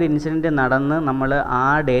എന്തെങ്കിലും ഒരു ഇൻസിഡൻറ്റ് നടന്ന് നമ്മൾ ആ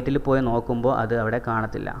ഡേറ്റിൽ പോയി നോക്കുമ്പോൾ അത് അവിടെ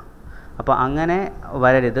കാണത്തില്ല. അപ്പോൾ അങ്ങനെ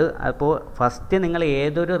വരരുത്. അപ്പോൾ ഫസ്റ്റ് നിങ്ങൾ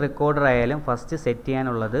ഏതൊരു റെക്കോർഡർ ആയാലും ഫസ്റ്റ് സെറ്റ്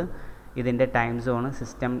ചെയ്യാനുള്ളത് ഇതിൻ്റെ time zone,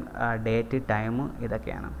 system, date, time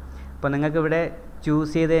ഇതൊക്കെയാണ്. അപ്പോൾ നിങ്ങൾക്ക് ഇവിടെ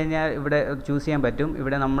ചൂസ് ചെയ്ത് കഴിഞ്ഞാൽ ഇവിടെ ചൂസ് ചെയ്യാൻ പറ്റും.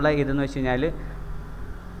 ഇവിടെ നമ്മൾ ഇതെന്ന് വെച്ച് കഴിഞ്ഞാൽ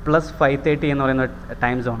 +5:30 എന്ന് പറയുന്ന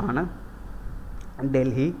time സോണാണ്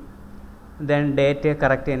Delhi. Then date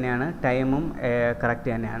correct തന്നെയാണ്, ടൈമും കറക്റ്റ്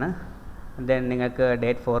തന്നെയാണ്. ദെൻ നിങ്ങൾക്ക്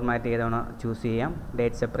ഡേറ്റ് ഫോർമാറ്റ് ചെയ്താണോ ചൂസ് ചെയ്യാം,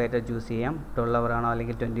 ഡേറ്റ് സെപ്പറേറ്റ് ചൂസ് ചെയ്യാം, 12 hour ആണോ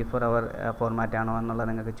അല്ലെങ്കിൽ 24 hour ഫോർമാറ്റ് ആണോ എന്നുള്ളത്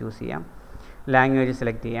നിങ്ങൾക്ക് ചൂസ് ചെയ്യാം. ലാംഗ്വേജ്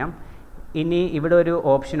സെലക്ട് ചെയ്യാം. ഇനി ഇവിടെ ഒരു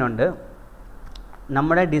ഓപ്ഷനുണ്ട്,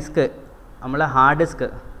 നമ്മുടെ ഡിസ്ക്, നമ്മളെ hard disk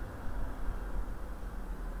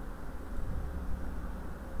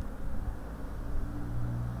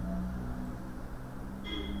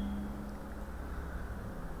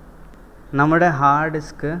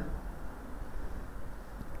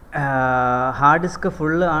hard disk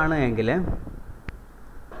full ആണ് എങ്കിൽ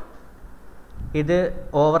ഇത്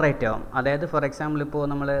ഓവർ റൈറ്റ് ആവും. അതായത് ഫോർ എക്സാമ്പിൾ ഇപ്പോൾ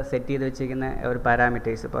നമ്മൾ സെറ്റ് ചെയ്ത് വെച്ചിരിക്കുന്ന ഒരു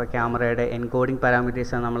പാരാമീറ്റേഴ്സ്, ഇപ്പോൾ ക്യാമറയുടെ എൻകോഡിങ്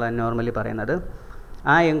പാരാമീറ്റേഴ്സാണ് നമ്മൾ നോർമലി പറയുന്നത്.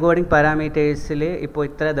 ആ എൻകോഡിങ് പാരാമീറ്റേഴ്സിൽ ഇപ്പോൾ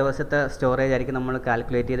ഇത്ര ദിവസത്തെ സ്റ്റോറേജ് ആയിരിക്കും നമ്മൾ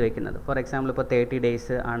കാൽക്കുലേറ്റ് ചെയ്ത് വെക്കുന്നത്. ഫോർ എക്സാമ്പിൾ ഇപ്പോൾ 30 days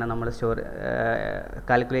ആണ് നമ്മൾ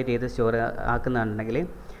കാൽക്കുലേറ്റ് ചെയ്ത് സ്റ്റോർ ആക്കുന്നുണ്ടെങ്കിൽ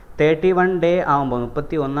 31 day ആകുമ്പോൾ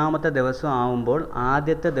 31ാമത്തെ ദിവസം ആകുമ്പോൾ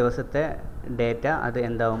ആദ്യത്തെ ദിവസത്തെ ഡേറ്റ അത്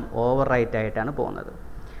എന്താവും, ഓവർ റൈറ്റ് ആയിട്ടാണ് പോകുന്നത്.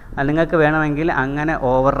 അത് നിങ്ങൾക്ക് വേണമെങ്കിൽ അങ്ങനെ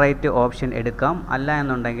ഓവർ റൈറ്റ് ഓപ്ഷൻ എടുക്കാം. അല്ല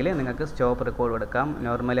എന്നുണ്ടെങ്കിൽ നിങ്ങൾക്ക് സ്റ്റോപ്പ് റെക്കോർഡ് എടുക്കാം.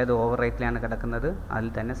 നോർമലി അത് ഓവർ റൈറ്റിലാണ് കിടക്കുന്നത്, അതിൽ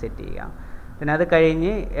തന്നെ സെറ്റ് ചെയ്യുക. പിന്നെ അത്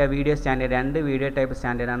കഴിഞ്ഞ് വീഡിയോ സ്റ്റാൻഡേർഡ്, 2 വീഡിയോ ടൈപ്പ്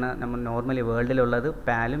സ്റ്റാൻഡേർഡാണ് നമ്മൾ നോർമലി വേൾഡിലുള്ളത്,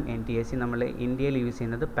 പാലും NTSC. നമ്മൾ ഇന്ത്യയിൽ യൂസ്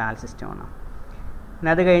ചെയ്യുന്നത് പാൽ സിസ്റ്റമാണ്.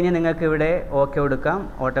 പിന്നെ അത് കഴിഞ്ഞ് നിങ്ങൾക്ക് ഇവിടെ ഓക്കെ കൊടുക്കാം.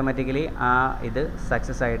 ഓട്ടോമാറ്റിക്കലി ഇത്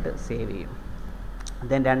സക്സസ് ആയിട്ട് സേവ് ചെയ്യും.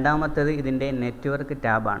 ദെൻ രണ്ടാമത്തേത് ഇതിൻ്റെ നെറ്റ്വർക്ക്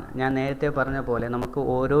ടാബാണ്. ഞാൻ നേരത്തെ പറഞ്ഞ പോലെ നമുക്ക്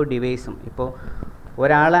ഓരോ ഡിവൈസും, ഇപ്പോൾ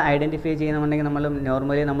ഒരാളെ ഐഡൻറ്റിഫൈ ചെയ്യുന്നുണ്ടെങ്കിൽ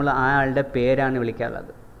നോർമലി നമ്മൾ ആ ആളുടെ പേരാണ്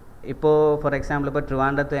വിളിക്കാറുള്ളത്. ഇപ്പോൾ ഫോർ എക്സാമ്പിൾ ഇപ്പോൾ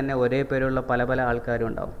ട്രിവാൻഡ്രത്ത് തന്നെ ഒരേ പേരുള്ള പല ആൾക്കാരും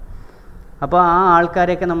ഉണ്ടാവും. അപ്പോൾ ആ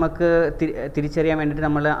ആൾക്കാരെയൊക്കെ നമുക്ക് തിരിച്ചറിയാൻ വേണ്ടിയിട്ട്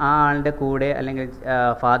നമ്മൾ ആ ആളുടെ കൂടെ അല്ലെങ്കിൽ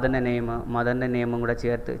ഫാദറിൻ്റെ നെയിം, മദറിൻ്റെ നെയിമും കൂടെ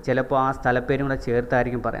ചേർത്ത്, ചിലപ്പോൾ ആ സ്ഥലപ്പേരും കൂടെ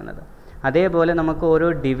ചേർത്തായിരിക്കും പറയുന്നത്. അതേപോലെ നമുക്ക് ഓരോ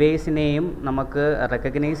ഡിവൈസിനെയും നമുക്ക്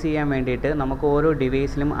റെക്കഗ്നൈസ് ചെയ്യാൻ വേണ്ടിയിട്ട് നമുക്ക് ഓരോ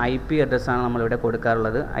ഡിവൈസിലും IP അഡ്രസ്സാണ് നമ്മളിവിടെ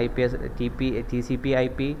കൊടുക്കാറുള്ളത്. IPS, TCP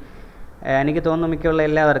IP. എനിക്ക് തോന്നുന്നു മിക്കുള്ള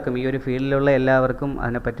എല്ലാവർക്കും, ഈ ഒരു ഫീൽഡിലുള്ള എല്ലാവർക്കും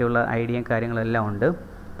അതിനെപ്പറ്റിയുള്ള ഐഡിയയും കാര്യങ്ങളെല്ലാം ഉണ്ട്.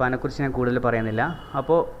 അപ്പോൾ അതിനെക്കുറിച്ച് ഞാൻ കൂടുതൽ പറയുന്നില്ല.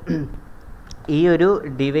 അപ്പോൾ ഈ ഒരു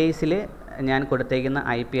ഡിവൈസിൽ ഞാൻ കൊടുത്തേക്കുന്ന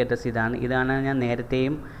IP അഡ്രസ്സ് ഇതാണ് ഞാൻ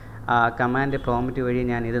നേരത്തെയും കമാൻഡ് പ്രോംപ്റ്റ് വഴി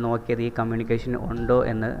ഞാൻ ഇത് നോക്കിയത്, ഈ കമ്മ്യൂണിക്കേഷൻ ഉണ്ടോ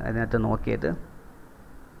എന്ന് അതിനകത്ത് നോക്കിയത്.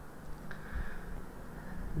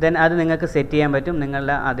 ദെൻ അത് നിങ്ങൾക്ക് സെറ്റ് ചെയ്യാൻ പറ്റും.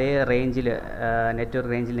 നിങ്ങളുടെ അതേ റേഞ്ചിൽ,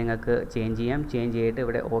 നെറ്റ്വർക്ക് റേഞ്ചിൽ നിങ്ങൾക്ക് ചേഞ്ച് ചെയ്യാം. ചേഞ്ച് ചെയ്തിട്ട്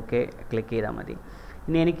ഇവിടെ ഓക്കെ ക്ലിക്ക് ചെയ്താൽ മതി.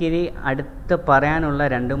 ഇനി എനിക്കിനി അടുത്ത് പറയാനുള്ള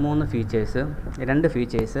 2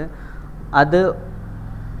 ഫീച്ചേഴ്സ് അത്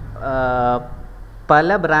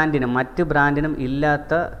പല ബ്രാൻഡിനും മറ്റ് ബ്രാൻഡിനും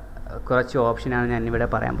ഇല്ലാത്ത കുറച്ച് ഓപ്ഷനാണ് ഞാൻ ഇവിടെ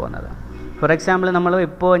പറയാൻ പോകുന്നത്. ഫോർ എക്സാമ്പിൾ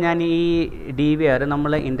ഞാൻ ഈ DVR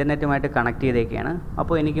നമ്മൾ ഇൻ്റർനെറ്റുമായിട്ട് കണക്ട് ചെയ്തേക്കുകയാണ്.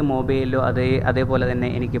 അപ്പോൾ എനിക്ക് മൊബൈലിലോ അതേപോലെ തന്നെ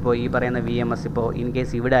എനിക്കിപ്പോൾ ഈ പറയുന്ന VMS ഇപ്പോൾ ഇൻ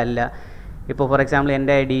കേസ് ഇവിടെ അല്ല, ഇപ്പോൾ ഫോർ എക്സാമ്പിൾ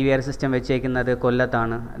എൻ്റെ DVR സിസ്റ്റം വെച്ചേക്കുന്നത്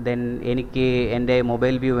കൊല്ലത്താണ്, ദെൻ എനിക്ക് എൻ്റെ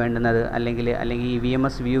മൊബൈൽ വ്യൂ വേണ്ടുന്നത് അല്ലെങ്കിൽ ഈ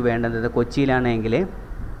VMS വ്യൂ വേണ്ടുന്നത് കൊച്ചിയിലാണെങ്കിൽ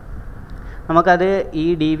നമുക്കത് ഈ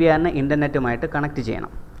DVRന് ഇൻ്റർനെറ്റുമായിട്ട് കണക്ട്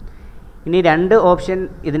ചെയ്യണം. ഇനി 2 ഓപ്ഷൻ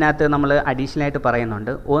ഇതിനകത്ത് നമ്മൾ അഡീഷണലായിട്ട്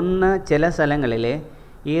പറയുന്നുണ്ട്. ഒന്ന്, ചില സ്ഥലങ്ങളിൽ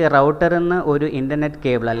ഈ റൗട്ടറിൽ നിന്ന് ഒരു ഇൻ്റർനെറ്റ്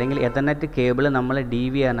കേബിൾ അല്ലെങ്കിൽ എതർനെറ്റ് കേബിൾ നമ്മൾ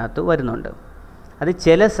DVRനകത്ത് വരുന്നുണ്ട്. അത്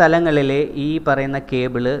ചില സ്ഥലങ്ങളിൽ ഈ പറയുന്ന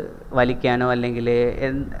കേബിള് വലിക്കാനോ അല്ലെങ്കിൽ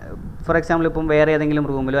ഫോർ എക്സാമ്പിൾ ഇപ്പം വേറെ ഏതെങ്കിലും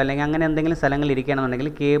റൂമിലോ അല്ലെങ്കിൽ അങ്ങനെ എന്തെങ്കിലും സ്ഥലങ്ങളിൽ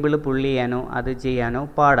ഇരിക്കുകയാണെന്നുണ്ടെങ്കിൽ കേബിൾ പുള്ളി ചെയ്യാനോ അത് ചെയ്യാനോ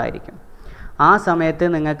പാടായിരിക്കും. ആ സമയത്ത്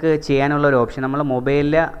നിങ്ങൾക്ക് ചെയ്യാനുള്ള ഒരു ഓപ്ഷൻ, നമ്മൾ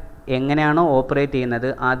മൊബൈലിൽ എങ്ങനെയാണോ ഓപ്പറേറ്റ് ചെയ്യുന്നത്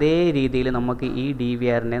അതേ രീതിയിൽ നമുക്ക് ഈ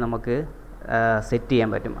DVRനെ നമുക്ക് സെറ്റ് ചെയ്യാൻ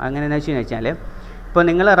പറ്റും. അങ്ങനെയെന്ന് വെച്ചാൽ ഇപ്പോൾ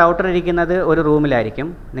നിങ്ങൾ റൗട്ടർ ഇരിക്കുന്നത് ഒരു റൂമിലായിരിക്കും,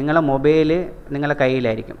 നിങ്ങളുടെ മൊബൈൽ നിങ്ങളുടെ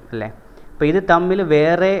കയ്യിലായിരിക്കും അല്ലേ. അപ്പോൾ ഇത് തമ്മിൽ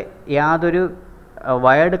വേറെ യാതൊരു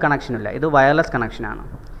വയർഡ് കണക്ഷനില്ല, ഇത് വയർലെസ് കണക്ഷനാണ്.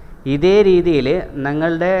 ഇതേ രീതിയിൽ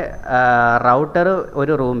നിങ്ങളുടെ റൗട്ടർ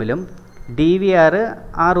ഒരു റൂമിലും DVR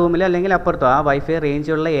ആ റൂമിൽ അല്ലെങ്കിൽ അപ്പുറത്തോ ആ വൈഫൈ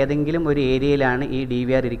റേഞ്ചുള്ള ഏതെങ്കിലും ഒരു ഏരിയയിലാണ് ഈ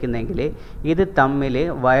DVR ഇരിക്കുന്നതെങ്കിൽ ഇത് തമ്മിൽ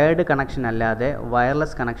വയർഡ് കണക്ഷൻ അല്ലാതെ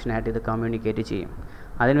വയർലെസ് കണക്ഷനായിട്ട് ഇത് കമ്മ്യൂണിക്കേറ്റ് ചെയ്യും.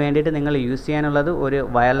 അതിന് വേണ്ടിയിട്ട് നിങ്ങൾ യൂസ് ചെയ്യാനുള്ളത് ഒരു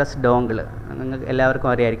വയർലെസ് ഡോങ്കിൾ. നിങ്ങൾക്ക് എല്ലാവർക്കും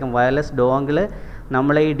അറിയായിരിക്കും വയർലെസ് ഡോങ്കിൾ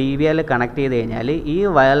നമ്മൾ ഈ DVR കണക്ട് ചെയ്ത് കഴിഞ്ഞാൽ ഈ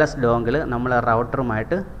വയർലെസ് ഡോങ്കിൾ നമ്മൾ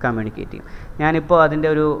റൗട്ടറുമായിട്ട് കമ്മ്യൂണിക്കേറ്റ് ചെയ്യും. ഞാനിപ്പോൾ അതിൻ്റെ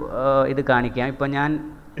ഒരു ഇത് കാണിക്കാം. ഇപ്പോൾ ഞാൻ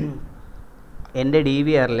എൻ്റെ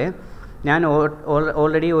DVR ഞാൻ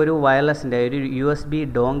ഓൾറെഡി ഒരു വയർലെസ്സിൻ്റെ ഒരു USB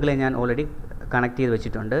ഡോങ്കിൾ ഞാൻ ഓൾറെഡി കണക്ട് ചെയ്ത്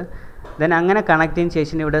വെച്ചിട്ടുണ്ട്. ദെൻ അങ്ങനെ കണക്ട് ചെയ്തതിന്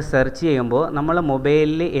ശേഷം ഇവിടെ സെർച്ച് ചെയ്യുമ്പോൾ നമ്മൾ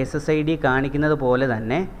മൊബൈലിൽ SSID കാണിക്കുന്നത് പോലെ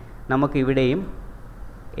തന്നെ നമുക്ക് ഇവിടെയും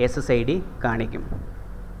SSID കാണിക്കും.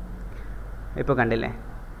 ഇപ്പോൾ കണ്ടില്ലേ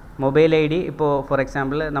മൊബൈൽ ID. ഇപ്പോൾ ഫോർ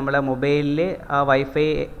എക്സാമ്പിൾ നമ്മളെ മൊബൈലിൽ ആ വൈഫൈ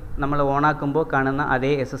നമ്മൾ ഓണാക്കുമ്പോൾ കാണുന്ന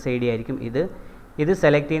അതേ SSID ആയിരിക്കും ഇത്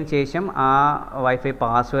സെലക്ട് ചെയ്തതിന് ശേഷം ആ വൈഫൈ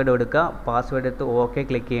പാസ്വേഡ് കൊടുക്കുക. പാസ്വേഡ് എടുത്ത് ഓക്കെ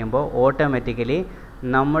ക്ലിക്ക് ചെയ്യുമ്പോൾ ഓട്ടോമാറ്റിക്കലി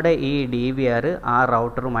നമ്മുടെ ഈ DVR ആ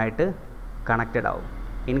റൗട്ടറുമായിട്ട് കണക്റ്റഡ് ആവും.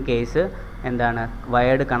 ഇൻ കേസ് എന്താണ്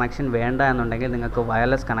വയർഡ് കണക്ഷൻ വേണ്ട എന്നുണ്ടെങ്കിൽ നിങ്ങൾക്ക്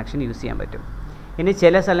വയർലെസ് കണക്ഷൻ യൂസ് ചെയ്യാൻ പറ്റും. ഇനി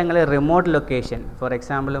ചില സ്ഥലങ്ങളിൽ റിമോട്ട് ലൊക്കേഷൻ, ഫോർ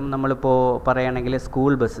എക്സാമ്പിളും നമ്മളിപ്പോൾ പറയുകയാണെങ്കിൽ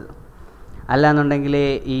സ്കൂൾ ബസ് അല്ലാന്നുണ്ടെങ്കിൽ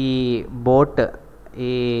ഈ ബോട്ട്,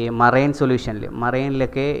 ഈ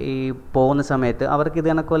മറൈനിലൊക്കെ ഈ പോകുന്ന സമയത്ത് അവർക്ക് ഇത്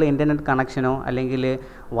കണക്കുള്ള ഇൻ്റർനെറ്റ് കണക്ഷനോ അല്ലെങ്കിൽ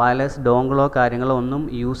വയർലെസ് ഡോങ്കിളോ കാര്യങ്ങളോ ഒന്നും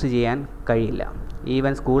യൂസ് ചെയ്യാൻ കഴിയില്ല.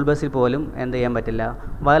 ഈവൻ സ്കൂൾ ബസ്സിൽ പോലും എന്ത് ചെയ്യാൻ പറ്റില്ല,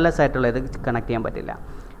 വയർലെസ് ആയിട്ടുള്ള ഇത് കണക്ട് ചെയ്യാൻ പറ്റില്ല.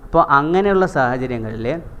 അപ്പോൾ അങ്ങനെയുള്ള സാഹചര്യങ്ങളിൽ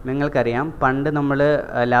നിങ്ങൾക്കറിയാം പണ്ട് നമ്മൾ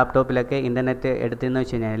ലാപ്ടോപ്പിലൊക്കെ ഇൻ്റർനെറ്റ് എടുത്തതെന്ന്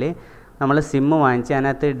വെച്ച് കഴിഞ്ഞാൽ നമ്മൾ സിമ്മ് വാങ്ങിച്ച്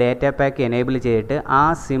അതിനകത്ത് ഡാറ്റ പാക്ക് എനേബിൾ ചെയ്തിട്ട് ആ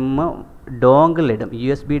സിമ്മ് ഡോങ്കിളിടും,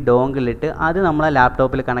 USB ഡോങ്കിളിട്ട് അത് നമ്മളെ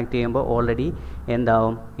ലാപ്ടോപ്പിൽ കണക്ട് ചെയ്യുമ്പോൾ ഓൾറെഡി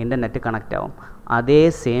എന്താവും, ഇൻ്റർനെറ്റ് കണക്റ്റ് ആവും. അതേ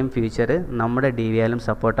സെയിം ഫീച്ചർ നമ്മുടെ DVR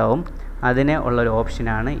സപ്പോർട്ടാവും. അതിന് ഉള്ളൊരു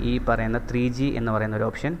ഓപ്ഷനാണ് ഈ പറയുന്ന 3G എന്ന് പറയുന്ന ഒരു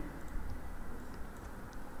ഓപ്ഷൻ.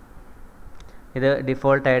 ഇത്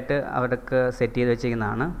ഡിഫോൾട്ടായിട്ട് അവർക്ക് സെറ്റ് ചെയ്ത്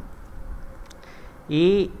വെച്ചിരിക്കുന്നതാണ്. ഈ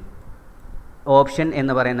ഓപ്ഷൻ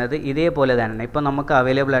എന്ന് പറയുന്നത് ഇതേപോലെ തന്നെ ഇപ്പോൾ നമുക്ക്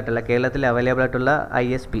അവൈലബിൾ ആയിട്ടുള്ള കേരളത്തിൽ അവൈലബിൾ ആയിട്ടുള്ള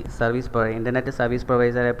ISP ഇൻ്റർനെറ്റ് സർവീസ്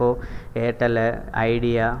പ്രൊവൈഡർ, ഇപ്പോൾ എയർടെൽ,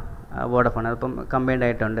 ഐഡിയ, വോഡഫോൺ, അതിപ്പം കമ്പൈൻഡ്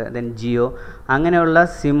ആയിട്ടുണ്ട്. ദെൻ ജിയോ, അങ്ങനെയുള്ള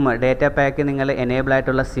സിമ്മ് ഡാറ്റ പാക്ക് നിങ്ങൾ എനേബിൾ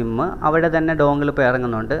ആയിട്ടുള്ള സിമ്മ് അവിടെ തന്നെ ഡോങ്കിൾ ഇപ്പോൾ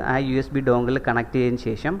ഇറങ്ങുന്നുണ്ട്. ആ USB ഡോങ്കിൾ കണക്ട് ചെയ്തതിന്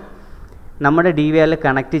ശേഷം നമ്മുടെ DVR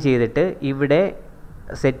കണക്ട് ചെയ്തിട്ട് ഇവിടെ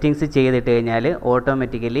സെറ്റിങ്സ് ചെയ്തിട്ട് കഴിഞ്ഞാൽ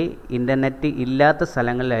ഓട്ടോമാറ്റിക്കലി ഇൻ്റർനെറ്റ് ഇല്ലാത്ത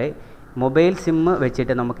സ്ഥലങ്ങളിലായി മൊബൈൽ സിമ്മ്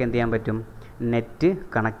വെച്ചിട്ട് നമുക്ക് എന്ത് ചെയ്യാൻ പറ്റും, നെറ്റ്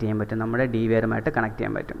കണക്ട് ചെയ്യാൻ പറ്റും, നമ്മുടെ DVRമായിട്ട് കണക്ട്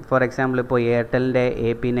ചെയ്യാൻ പറ്റും. ഫോർ എക്സാമ്പിൾ ഇപ്പോൾ എയർടെലിൻ്റെ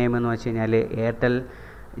AP നെയിം എന്ന് വെച്ച് കഴിഞ്ഞാൽ എയർടെൽ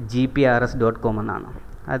GPRS.com എന്നാണ്.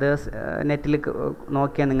 അത് നെറ്റിൽ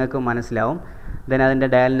നോക്കിയാൽ നിങ്ങൾക്ക് മനസ്സിലാവും. ദെൻ അതിൻ്റെ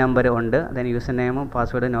ഡയൽ നമ്പർ ഉണ്ട്. ദെൻ യൂസർ നെയിമും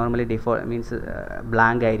പാസ്വേഡ് നോർമലി മീൻസ്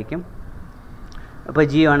ബ്ലാങ്ക് ആയിരിക്കും. അപ്പോൾ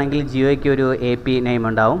ജിയോ ആണെങ്കിൽ ജിയോയ്ക്ക് ഒരു AP നെയിം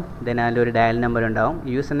ഉണ്ടാവും. ദെൻ അതിൻ്റെ ഒരു ഡയൽ നമ്പർ ഉണ്ടാവും.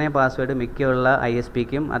 യൂസർ നെയിം പാസ്വേഡ് മിക്കുള്ള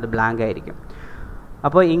ISPക്കും അത് ബ്ലാങ്ക് ആയിരിക്കും.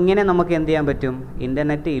 അപ്പോൾ ഇങ്ങനെ നമുക്ക് എന്ത് ചെയ്യാൻ പറ്റും,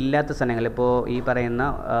 ഇൻ്റർനെറ്റ് ഇല്ലാത്ത സ്ഥലങ്ങളിൽ, ഇപ്പോൾ ഈ പറയുന്ന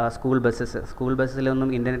സ്കൂൾ ബസ്സിലൊന്നും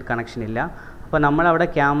ഇൻ്റർനെറ്റ് കണക്ഷൻ ഇല്ല. അപ്പോൾ നമ്മളവിടെ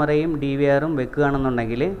ക്യാമറയും DVRും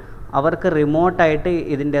വെക്കുകയാണെന്നുണ്ടെങ്കിൽ അവർക്ക് റിമോട്ടായിട്ട്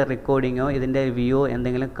ഇതിൻ്റെ റെക്കോർഡിങ്ങോ ഇതിൻ്റെ വ്യൂ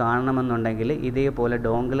എന്തെങ്കിലും കാണണമെന്നുണ്ടെങ്കിൽ ഇതേപോലെ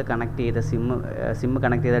ഡോങ്കിൾ കണക്ട് ചെയ്ത സിമ്മ്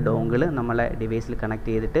കണക്ട് ചെയ്ത ഡോങ്കിൾ നമ്മളെ ഡിവൈസിൽ കണക്ട്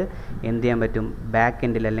ചെയ്തിട്ട് എന്ത് ചെയ്യാൻ പറ്റും, ബാക്ക്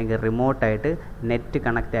എൻഡിൽ അല്ലെങ്കിൽ റിമോട്ടായിട്ട് നെറ്റ്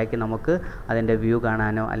കണക്റ്റ് ആക്കി നമുക്ക് അതിൻ്റെ വ്യൂ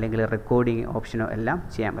കാണാനോ അല്ലെങ്കിൽ റെക്കോർഡിങ് ഓപ്ഷനോ എല്ലാം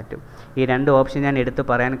ചെയ്യാൻ പറ്റും. ഈ രണ്ട് ഓപ്ഷൻ ഞാൻ എടുത്ത്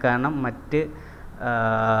പറയാൻ കാരണം മറ്റ്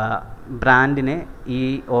ബ്രാൻഡിന് ഈ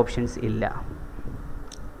ഓപ്ഷൻസ് ഇല്ല.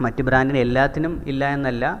 മറ്റ് ബ്രാൻഡിന് എല്ലാത്തിനും ഇല്ല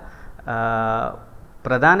എന്നല്ല,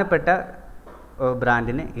 പ്രധാനപ്പെട്ട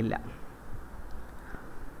ബ്രാൻഡിന് ഇല്ല.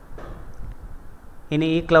 ഇനി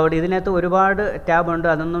ഈ ക്ലൗഡ്, ഇതിനകത്ത് ഒരുപാട് ടാബുണ്ട്,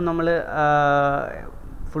 അതൊന്നും നമ്മൾ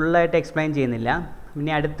ഫുള്ളായിട്ട് എക്സ്പ്ലെയിൻ ചെയ്യുന്നില്ല.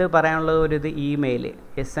 ഇനി അടുത്ത് പറയാനുള്ളത് ഒരു ഇമെയിൽ,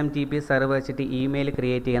 SMTP സെർവർ വെച്ചിട്ട് ഇമെയിൽ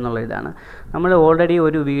ക്രിയേറ്റ് ചെയ്യുക എന്നുള്ള ഇതാണ്. നമ്മൾ ഓൾറെഡി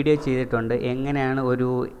ഒരു വീഡിയോ ചെയ്തിട്ടുണ്ട് എങ്ങനെയാണ് ഒരു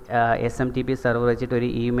SMTP സെർവർ വെച്ചിട്ട് ഒരു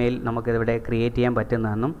ഇമെയിൽ നമുക്കിവിടെ ക്രിയേറ്റ് ചെയ്യാൻ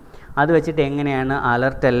പറ്റുന്നതെന്നും അത് വെച്ചിട്ട് എങ്ങനെയാണ്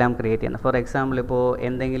അലർട്ട് എല്ലാം ക്രിയേറ്റ് ചെയ്യുന്നത്. ഫോർ എക്സാമ്പിൾ ഇപ്പോൾ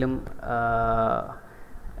എന്തെങ്കിലും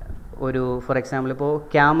ഫോർ എക്സാമ്പിൾ ഇപ്പോൾ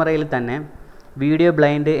ക്യാമറയിൽ തന്നെ വീഡിയോ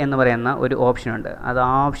ബ്ലൈൻഡ് എന്ന് പറയുന്ന ഒരു ഓപ്ഷനുണ്ട്. അത്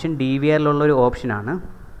ആ ഓപ്ഷൻ DVRലുള്ളൊരു ഓപ്ഷനാണ്.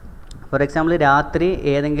 ഫോർ എക്സാമ്പിൾ രാത്രി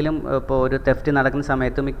ഏതെങ്കിലും ഇപ്പോൾ ഒരു തെഫ്റ്റ് നടക്കുന്ന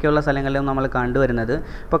സമയത്ത് മിക്കുള്ള സ്ഥലങ്ങളിലും നമ്മൾ കണ്ടുവരുന്നത്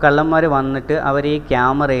ഇപ്പോൾ കള്ളന്മാർ വന്നിട്ട് അവർ ഈ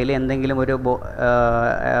ക്യാമറയിൽ എന്തെങ്കിലും ഒരു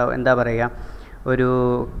എന്താ പറയുക ഒരു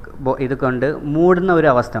ഇത് കൊണ്ട് മൂടുന്ന ഒരു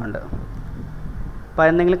അവസ്ഥ ഉണ്ട്. അപ്പോൾ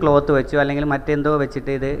എന്തെങ്കിലും ക്ലോത്ത് വെച്ചോ അല്ലെങ്കിൽ മറ്റെന്തോ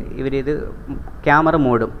വെച്ചിട്ട് ഇവരിത് ക്യാമറ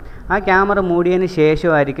മൂടും. ആ ക്യാമറ മൂടിയതിന്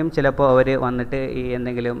ശേഷമായിരിക്കും ചിലപ്പോൾ അവർ വന്നിട്ട് ഈ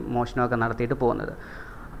എന്തെങ്കിലും മോഷണമൊക്കെ നടത്തിയിട്ട് പോകുന്നത്.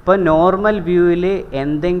 അപ്പോൾ നോർമൽ വ്യൂവിൽ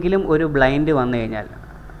എന്തെങ്കിലും ഒരു ബ്ലൈൻഡ് വന്നു കഴിഞ്ഞാൽ,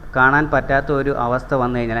 കാണാൻ പറ്റാത്ത ഒരു അവസ്ഥ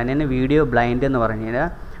വന്നു കഴിഞ്ഞാൽ, അതിന് വീഡിയോ ബ്ലൈൻഡ് എന്ന് പറഞ്ഞു കഴിഞ്ഞാൽ,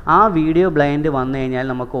 ആ വീഡിയോ ബ്ലൈൻഡ് വന്നു കഴിഞ്ഞാൽ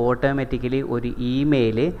നമുക്ക് ഓട്ടോമാറ്റിക്കലി ഒരു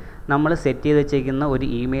ഇമെയിൽ നമ്മൾ സെറ്റ് ചെയ്ത് വെച്ചേക്കുന്ന ഒരു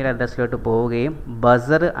ഇമെയിൽ അഡ്രസ്സിലോട്ട് പോവുകയും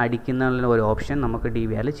ബസർ അടിക്കുന്ന ഒരു ഓപ്ഷൻ നമുക്ക്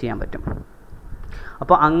DVRൽ ചെയ്യാൻ പറ്റും.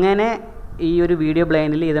 അപ്പോൾ അങ്ങനെ ഈ ഒരു വീഡിയോ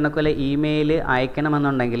ബ്ലൈൻഡിൽ ഇതിനൊക്കെ ഇമെയിൽ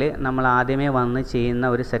അയക്കണമെന്നുണ്ടെങ്കിൽ നമ്മൾ ആദ്യമേ വന്ന് ചെയ്യുന്ന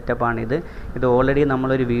ഒരു സെറ്റപ്പാണിത്. ഇത് ഓൾറെഡി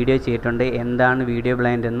നമ്മളൊരു വീഡിയോ ചെയ്തിട്ടുണ്ട്, എന്താണ് വീഡിയോ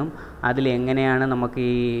ബ്ലൈൻഡ് എന്നും അതിൽ എങ്ങനെയാണ് നമുക്ക്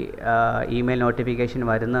ഈ ഇമെയിൽ നോട്ടിഫിക്കേഷൻ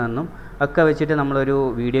വരുന്നതെന്നും ഒക്കെ വെച്ചിട്ട് നമ്മളൊരു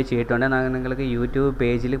വീഡിയോ ചെയ്തിട്ടുണ്ട്. നിങ്ങൾക്ക് യൂട്യൂബ്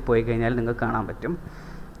പേജിൽ പോയി കഴിഞ്ഞാൽ നിങ്ങൾക്ക് കാണാൻ പറ്റും.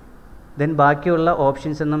 ദെൻ ബാക്കിയുള്ള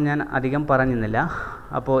ഓപ്ഷൻസ് ഒന്നും ഞാൻ അധികം പറഞ്ഞിരുന്നില്ല.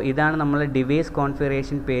 അപ്പോൾ ഇതാണ് നമ്മൾ ഡിവൈസ്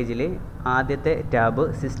കോൺഫിഗറേഷൻ പേജിൽ ആദ്യത്തെ ടാബ്,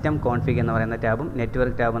 സിസ്റ്റം കോൺഫിഗ് എന്ന് പറയുന്ന ടാബും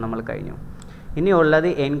നെറ്റ്വർക്ക് ടാബും നമ്മൾ കഴിഞ്ഞു. ഇനിയുള്ളത്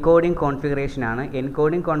എൻകോഡിംഗ് കോൺഫിഗറേഷൻ ആണ്.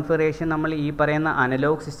 എൻകോഡിംഗ് കോൺഫിഗറേഷൻ നമ്മൾ ഈ പറയുന്ന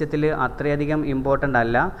അനലോഗ് സിസ്റ്റത്തിൽ അത്രയധികം ഇമ്പോർട്ടൻ്റ്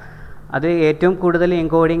അല്ല. അത് ഏറ്റവും കൂടുതൽ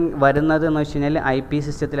എൻകോഡിംഗ് വരുന്നത് എന്ന് വെച്ച് കഴിഞ്ഞാൽ IP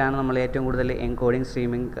സിസ്റ്റത്തിലാണ് നമ്മൾ ഏറ്റവും കൂടുതൽ എൻകോഡിംഗ്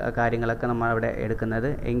സ്ട്രീമിംഗ് കാര്യങ്ങളൊക്കെ നമ്മൾ അവിടെ എടുക്കുന്നത്.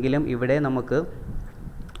 എങ്കിലും ഇവിടെ നമുക്ക്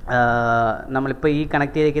നമ്മളിപ്പോൾ ഈ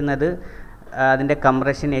കണക്ട് ചെയ്തിരിക്കുന്നത് അതിൻ്റെ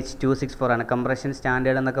കംപ്രഷൻ H264 ആണ്. കംപ്രഷൻ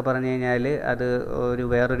സ്റ്റാൻഡേർഡ് എന്നൊക്കെ പറഞ്ഞു കഴിഞ്ഞാൽ അത്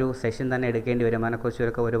വേറൊരു സെഷൻ തന്നെ എടുക്കേണ്ടി വരും.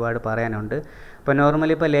 അതിനെക്കുറിച്ചൊക്കെ ഒരുപാട് പറയാനുണ്ട്. ഇപ്പോൾ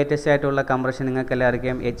നോർമലി ഇപ്പോൾ ലേറ്റസ്റ്റ് ആയിട്ടുള്ള കംപ്രഷൻ നിങ്ങൾക്കെല്ലാം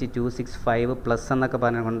അറിയാം H265+ എന്നൊക്കെ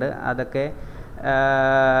പറഞ്ഞുകൊണ്ട്, അതൊക്കെ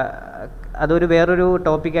അതൊരു വേറൊരു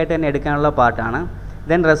ടോപ്പിക്കായിട്ട് തന്നെ എടുക്കാനുള്ള പാർട്ടാണ്.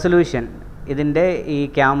 ദെൻ റെസൊല്യൂഷൻ, ഇതിൻ്റെ ഈ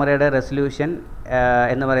ക്യാമറയുടെ റെസൊല്യൂഷൻ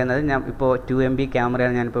എന്ന് പറയുന്നത് ഞാൻ ഇപ്പോൾ 2 MB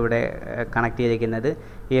ക്യാമറയാണ് ഞാനിപ്പോൾ ഇവിടെ കണക്ട് ചെയ്തിരിക്കുന്നത്.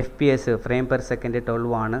 FPS ഫ്രെയിം പെർ സെക്കൻഡ്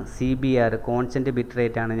 12 ആണ്. CBR കോൺസ്റ്റൻറ്റ് ബിറ്റ്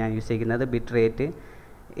റേറ്റ് ആണ് ഞാൻ യൂസ് ചെയ്യുന്നത്. ബിറ്റ് റേറ്റ്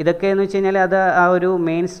ഇതൊക്കെ എന്ന് വെച്ച് കഴിഞ്ഞാൽ അത് ആ ഒരു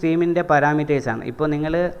മെയിൻ സ്ട്രീമിൻ്റെ പാരാമീറ്റേഴ്സാണ്. ഇപ്പോൾ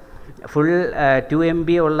നിങ്ങൾ ഫുൾ 2 MB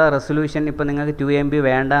ഉള്ള റെസൊല്യൂഷൻ ഇപ്പോൾ നിങ്ങൾക്ക് 2 MB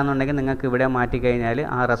വേണ്ട എന്നുണ്ടെങ്കിൽ നിങ്ങൾക്ക് ഇവിടെ മാറ്റിക്കഴിഞ്ഞാൽ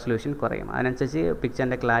ആ റെസൊല്യൂഷൻ കുറയും. അതിനനുസരിച്ച്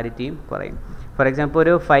പിക്ചറിൻ്റെ ക്ലാരിറ്റിയും കുറയും. ഫോർ എക്സാമ്പിൾ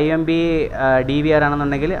ഒരു 5 MB DVR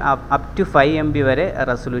ആണെന്നുണ്ടെങ്കിൽ അപ് ടു 5 MB വരെ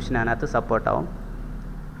റെസൊല്യൂഷൻ അതിനകത്ത് സപ്പോർട്ടാവും.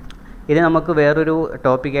 ഇത് നമുക്ക് വേറൊരു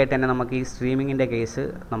ടോപ്പിക്കായിട്ട് തന്നെ നമുക്ക് ഈ സ്ട്രീമിങ്ങിൻ്റെ കേസ്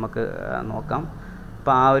നമുക്ക് നോക്കാം.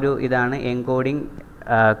 അപ്പോൾ ആ ഒരു ഇതാണ് എൻകോഡിംഗ്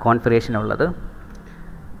കോൺഫിഗറേഷൻ ഉള്ളത്.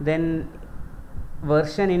 ദെൻ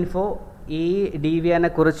വെർഷൻ ഇൻഫോ, ഈ DVRനെ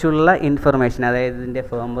കുറിച്ചുള്ള ഇൻഫർമേഷൻ, അതായത് ഇതിൻ്റെ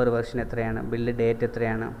ഫേംവെയർ വെർഷൻ എത്രയാണ്, ബിൽഡ് ഡേറ്റ്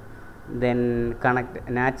എത്രയാണ്, ദെൻ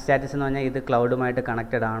നാറ്റ് സ്റ്റാറ്റസ് എന്ന് പറഞ്ഞാൽ ഇത് ക്ലൗഡുമായിട്ട്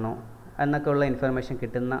കണക്റ്റഡ് ആണോ എന്നൊക്കെ ഉള്ള ഇൻഫർമേഷൻ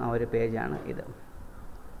കിട്ടുന്ന ആ ഒരു പേജാണ് ഇത്.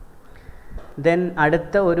 ദെൻ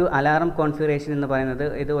അടുത്ത ഒരു അലാറം കോൺഫിഗറേഷൻ എന്ന് പറയുന്നത്,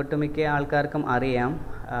 ഇത് ഒട്ടുമിക്ക ആൾക്കാർക്കും അറിയാം.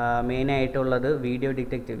 മെയിനായിട്ടുള്ളത് വീഡിയോ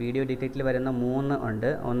ഡിറ്റക്റ്റിൽ വരുന്ന 3 ഉണ്ട്.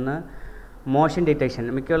 ഒന്ന് മോഷൻ ഡിറ്റക്ഷൻ,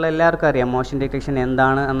 മിക്കുള്ള എല്ലാവർക്കും അറിയാം മോഷൻ ഡിറ്റക്ഷൻ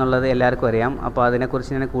എന്താണ് എന്നുള്ളത് എല്ലാവർക്കും അറിയാം. അപ്പോൾ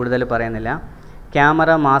അതിനെക്കുറിച്ച് ഞാൻ കൂടുതൽ പറയുന്നില്ല.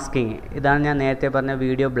 ക്യാമറ മാസ്കിങ്, ഇതാണ് ഞാൻ നേരത്തെ പറഞ്ഞ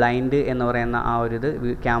വീഡിയോ ബ്ലൈൻഡ് എന്ന് പറയുന്ന ആ ഒരു ഇത്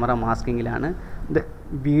ക്യാമറ മാസ്കിങ്ങിലാണ്.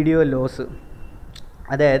 വീഡിയോ ലോസ്,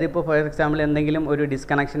 അതായത് ഇപ്പോൾ ഫോർ എക്സാമ്പിൾ എന്തെങ്കിലും ഒരു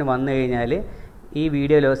ഡിസ്കണക്ഷൻ വന്നു കഴിഞ്ഞാൽ ഈ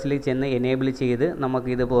വീഡിയോ ലോസിൽ ചെന്ന് എനേബിൾ ചെയ്ത് നമുക്ക്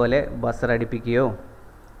ഇതുപോലെ ബസർ അടിപ്പിക്കുകയോ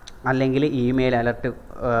അല്ലെങ്കിൽ ഇമെയിൽ അലർട്ട്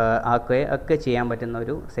ആക്കുകയോ ഒക്കെ ചെയ്യാൻ പറ്റുന്ന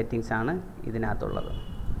ഒരു സെറ്റിങ്സാണ് ഇതിനകത്തുള്ളത്.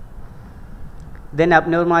 ദെൻ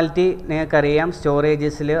അബ്നോർമാലിറ്റി, നിങ്ങൾക്കറിയാം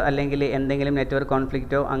സ്റ്റോറേജസിൽ അല്ലെങ്കിൽ എന്തെങ്കിലും നെറ്റ്വർക്ക്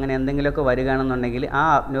കോൺഫ്ലിക്റ്റോ അങ്ങനെ എന്തെങ്കിലുമൊക്കെ വരികയാണെന്നുണ്ടെങ്കിൽ ആ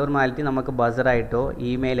അബ്നോർമാലിറ്റി നമുക്ക് ബസറായിട്ടോ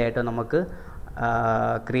ഇമെയിലായിട്ടോ നമുക്ക്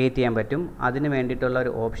ക്രിയേറ്റ് ചെയ്യാൻ പറ്റും. അതിന് വേണ്ടിയിട്ടുള്ള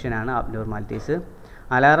ഒരു ഓപ്ഷനാണ് അബ്നോർമാലിറ്റീസ്.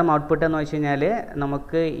 അലാറം ഔട്ട്പുട്ട് എന്ന് വെച്ച് കഴിഞ്ഞാൽ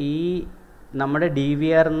നമുക്ക് ഈ നമ്മുടെ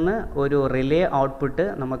DVRന്ന് ഒരു റിലേ ഔട്ട്പുട്ട്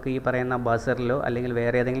നമുക്ക് ഈ പറയുന്ന ബസറിലോ അല്ലെങ്കിൽ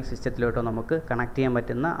വേറെ ഏതെങ്കിലും സിസ്റ്റത്തിലോട്ടോ നമുക്ക് കണക്ട് ചെയ്യാൻ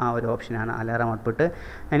പറ്റുന്ന ആ ഒരു ഓപ്ഷനാണ് അലാറം ഔട്ട്പുട്ട്.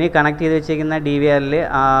 ഇനി കണക്ട് ചെയ്ത് വെച്ചിരിക്കുന്ന DVRൽ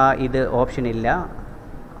ഇത് ഓപ്ഷൻ ഇല്ല.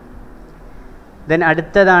 ദെൻ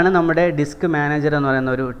അടുത്തതാണ് നമ്മുടെ ഡിസ്ക് മാനേജർ എന്ന്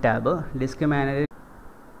പറയുന്ന ഒരു ടാബ്. ഡിസ്ക് മാനേജർ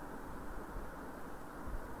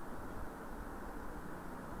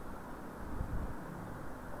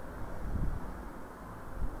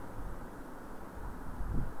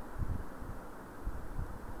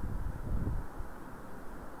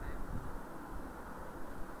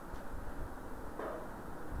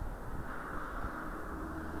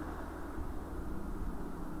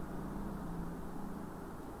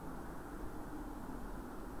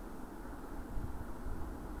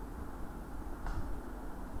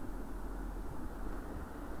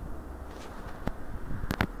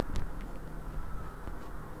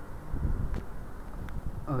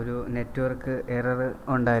ഒരു നെറ്റ്വർക്ക് എറർ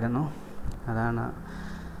ഉണ്ടായിരുന്നു, അതാണ്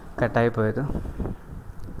കട്ടായി പോയത്.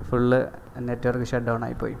 ഫുള്ള് നെറ്റ്വർക്ക് ഷട്ട് ഡൗൺ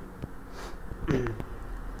ആയിപ്പോയി.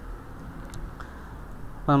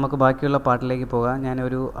 അപ്പോൾ നമുക്ക് ബാക്കിയുള്ള പാർട്ടിലേക്ക് പോകാം.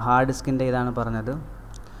 ഞാനൊരു ഹാർഡ് ഡിസ്കിൻ്റെ ഇതാണ് പറഞ്ഞത്.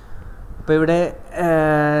 അപ്പോൾ ഇവിടെ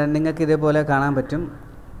നിങ്ങൾക്ക് ഇതേപോലെ കാണാൻ പറ്റും.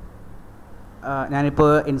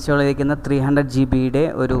 ഞാനിപ്പോൾ ഇൻസ്റ്റാൾ ചെയ്തിരിക്കുന്ന 300 GB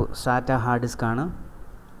ഒരു സാറ്റ ഹാർഡ് ഡിസ്ക്കാണ്.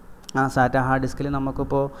 ആ സാറ്റ ഹാർഡ് ഡിസ്കിൽ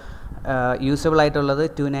നമുക്കിപ്പോൾ യൂസബിൾ ആയിട്ടുള്ളത്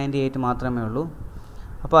 298 മാത്രമേ ഉള്ളൂ.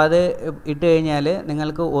 അപ്പോൾ അത് ഇട്ട് കഴിഞ്ഞാൽ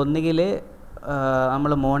നിങ്ങൾക്ക് ഒന്നുകിൽ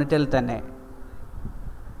നമ്മൾ മോണിറ്ററിൽ തന്നെ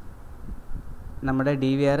നമ്മുടെ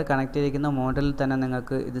DVR കണക്ട് ചെയ്തിരിക്കുന്ന മോണിറ്ററിൽ തന്നെ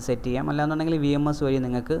നിങ്ങൾക്ക് ഇത് സെറ്റ് ചെയ്യാം. അല്ലാന്നുണ്ടെങ്കിൽ VMS വഴി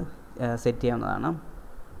നിങ്ങൾക്ക് സെറ്റ് ചെയ്യാവുന്നതാണ്.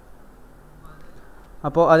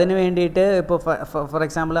 അപ്പോൾ അതിന് വേണ്ടിയിട്ട് ഇപ്പോൾ ഫോർ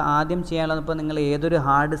എക്സാമ്പിൾ ആദ്യം ചെയ്യാനുള്ളത്, ഇപ്പോൾ നിങ്ങൾ ഏതൊരു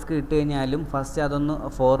ഹാർഡ് ഡിസ്ക് ഇട്ട് കഴിഞ്ഞാലും ഫസ്റ്റ് അതൊന്ന്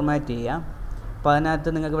ഫോർമാറ്റ് ചെയ്യുക. അപ്പോൾ അതിനകത്ത്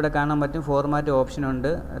നിങ്ങൾക്ക് ഇവിടെ കാണാൻ പറ്റും ഫോർമാറ്റ് ഓപ്ഷൻ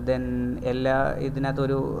ഉണ്ട്. ദെൻ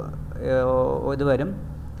ഇതിനകത്തൊരു ഇത് വരും,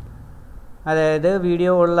 അതായത്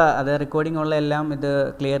വീഡിയോ ഉള്ള റെക്കോർഡിംഗ് ഉള്ള എല്ലാം ഇത്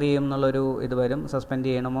ക്ലിയർ ചെയ്യും എന്നുള്ളൊരു ഇത് വരും. സസ്പെൻഡ്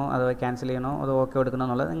ചെയ്യണമോ അതോ ക്യാൻസൽ ചെയ്യണമോ അതോ ഓക്കെ കൊടുക്കണോ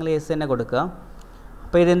എന്നുള്ളത് നിങ്ങൾ യെസ് തന്നെ കൊടുക്കുക.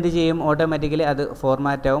 അപ്പോൾ ഇതെന്ത് ചെയ്യും, ഓട്ടോമാറ്റിക്കലി അത്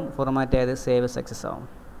ഫോർമാറ്റ് ആവും. ഫോർമാറ്റ് ആയത് സേവ് സക്സസ് ആവും.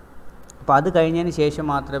 അപ്പോൾ അത് കഴിഞ്ഞതിന് ശേഷം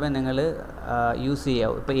മാത്രമേ നിങ്ങൾ യൂസ്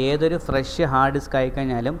ചെയ്യാവൂ. ഇപ്പോൾ ഏതൊരു ഫ്രഷ് ഹാർഡ് ഡിസ്ക്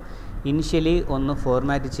ആയിക്കഴിഞ്ഞാലും ഇനിഷ്യലി ഒന്ന്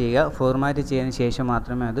ഫോർമാറ്റ് ചെയ്യുക. ഫോർമാറ്റ് ചെയ്തതിന് ശേഷം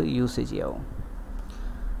മാത്രമേ അത് യൂസ് ചെയ്യാവൂ.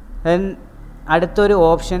 ദെൻ അടുത്തൊരു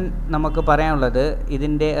ഓപ്ഷൻ നമുക്ക് പറയാനുള്ളത്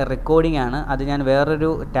ഇതിൻ്റെ റെക്കോർഡിംഗ് ആണ്. അത് ഞാൻ വേറൊരു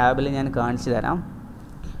ടാബിൽ ഞാൻ കാണിച്ചു തരാം.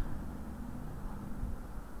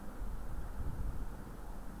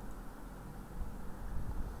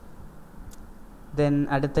 ദെൻ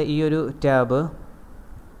അടുത്ത ഈ ഒരു ടാബ്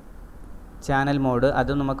ചാനൽ മോഡ്,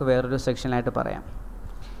 അതും നമുക്ക് വേറൊരു സെക്ഷനായിട്ട് പറയാം.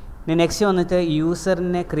 ഇനി നെക്സ്റ്റ് വന്നിട്ട്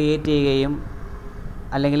യൂസറിനെ ക്രിയേറ്റ് ചെയ്യുകയും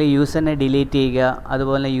അല്ലെങ്കിൽ യൂസറിനെ ഡിലീറ്റ് ചെയ്യുക,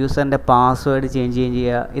 അതുപോലെ യൂസറിൻ്റെ പാസ്വേഡ് ചേഞ്ച്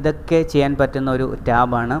ചെയ്യുക, ഇതൊക്കെ ചെയ്യാൻ പറ്റുന്ന ഒരു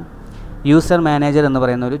ടാബാണ് യൂസർ മാനേജർ എന്ന്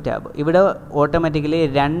പറയുന്ന ഒരു ടാബ്. ഇവിടെ ഓട്ടോമാറ്റിക്കലി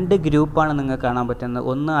 2 ഗ്രൂപ്പാണ് നിങ്ങൾക്ക് കാണാൻ പറ്റുന്നത്.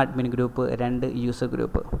 ഒന്ന് admin group, 2 user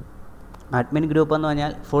group. Admin group എന്ന്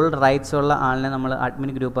പറഞ്ഞാൽ ഫുൾ റൈറ്റ്സ് ഉള്ള ആളിനെ നമ്മൾ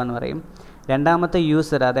അഡ്മിൻ ഗ്രൂപ്പ് എന്ന് പറയും. രണ്ടാമത്തെ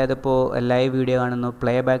യൂസർ, അതായത് ഇപ്പോൾ ലൈവ് വീഡിയോ കാണുന്നു,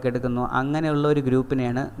 പ്ലേ ബാക്ക് എടുക്കുന്നു, അങ്ങനെയുള്ള ഒരു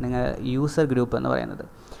ഗ്രൂപ്പിനെയാണ് നിങ്ങൾ യൂസർ ഗ്രൂപ്പ് എന്ന് പറയുന്നത്.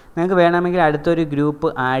 നിങ്ങൾക്ക് വേണമെങ്കിൽ അടുത്തൊരു ഗ്രൂപ്പ്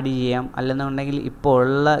ആഡ് ചെയ്യാം, അല്ലെന്നുണ്ടെങ്കിൽ ഇപ്പോൾ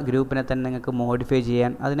ഉള്ള ഗ്രൂപ്പിനെ തന്നെ നിങ്ങൾക്ക് മോഡിഫൈ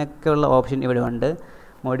ചെയ്യാൻ, അതിനൊക്കെയുള്ള ഓപ്ഷൻ ഇവിടെ ഉണ്ട്.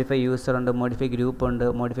 മോഡിഫൈ യൂസർ ഉണ്ട്, മോഡിഫൈ ഗ്രൂപ്പ് ഉണ്ട്,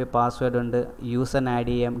 മോഡിഫൈ പാസ്വേഡ് ഉണ്ട്, യൂസറിനെ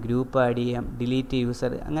ആഡ് ചെയ്യാം, ഗ്രൂപ്പ് ആഡ് ചെയ്യാം, ഡിലീറ്റ്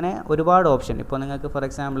യൂസർ, അങ്ങനെ ഒരുപാട് ഓപ്ഷൻ. ഇപ്പോൾ നിങ്ങൾക്ക് ഫോർ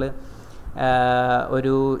എക്സാമ്പിൾ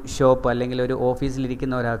ഒരു ഷോപ്പ് അല്ലെങ്കിൽ ഒരു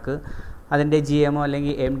ഓഫീസിലിരിക്കുന്ന ഒരാൾക്ക് അതിൻ്റെ GMO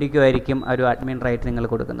അല്ലെങ്കിൽ MDക്കോ ആയിരിക്കും ഒരു അഡ്മിൻ റൈറ്റ് നിങ്ങൾ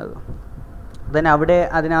കൊടുക്കുന്നത്. ദെൻ അവിടെ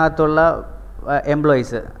അതിനകത്തുള്ള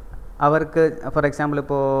എംപ്ലോയീസ് അവർക്ക് ഫോർ എക്സാമ്പിൾ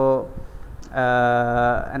ഇപ്പോൾ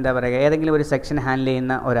എന്താ പറയുക, ഏതെങ്കിലും ഒരു സെക്ഷൻ ഹാൻഡിൽ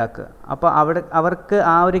ചെയ്യുന്ന ഒരാൾക്ക്, അപ്പോൾ അവർക്ക്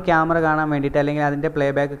ആ ഒരു ക്യാമറ കാണാൻ വേണ്ടിയിട്ട് അല്ലെങ്കിൽ അതിൻ്റെ പ്ലേ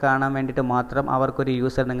ബാക്ക് കാണാൻ വേണ്ടിയിട്ട് മാത്രം അവർക്കൊരു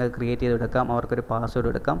യൂസർ നിങ്ങൾക്ക് ക്രിയേറ്റ് ചെയ്ത് കൊടുക്കാം, അവർക്കൊരു പാസ്വേഡ്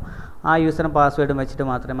എടുക്കാം. ആ യൂസറും പാസ്വേഡും വെച്ചിട്ട്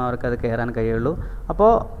മാത്രമേ അവർക്കത് കയറാൻ കഴിയുള്ളൂ.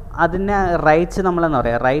 അപ്പോൾ അതിന് റൈറ്റ്സ് നമ്മളെന്ന്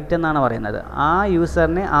പറയാം, റൈറ്റ് എന്നാണ് പറയുന്നത്. ആ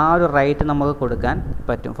യൂസറിന് ആ ഒരു റൈറ്റ് നമുക്ക് കൊടുക്കാൻ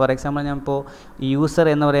പറ്റും. ഫോർ എക്സാമ്പിൾ ഞാൻ ഇപ്പോൾ യൂസർ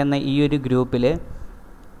എന്ന് പറയുന്ന ഈ ഒരു ഗ്രൂപ്പിൽ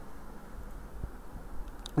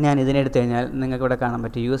ഞാൻ ഇതിനെടുത്തു കഴിഞ്ഞാൽ നിങ്ങൾക്ക് ഇവിടെ കാണാൻ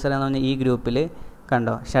പറ്റും. യൂസർ എന്ന് പറഞ്ഞാൽ ഈ ഗ്രൂപ്പിൽ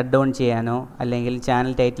കണ്ടോ, ഷട്ട് ഡൗൺ ചെയ്യാനോ അല്ലെങ്കിൽ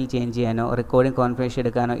ചാനൽ ടൈറ്റിൽ ചേഞ്ച് ചെയ്യാനോ റെക്കോർഡിംഗ് കോൺഫിഗറേഷൻ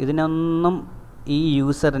എടുക്കാനോ ഇതിനൊന്നും ഈ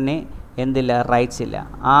യൂസറിന് എന്തില്ല, റൈറ്റ്സ് ഇല്ല.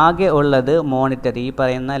 ആകെ ഉള്ളത് മോണിറ്റർ, ഈ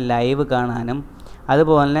പറയുന്ന ലൈവ് കാണാനും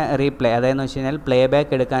അതുപോലെ തന്നെ റീപ്ലേ, അതായത് വെച്ച് കഴിഞ്ഞാൽ പ്ലേ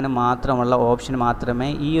ബാക്ക് എടുക്കാനും മാത്രമുള്ള ഓപ്ഷൻ മാത്രമേ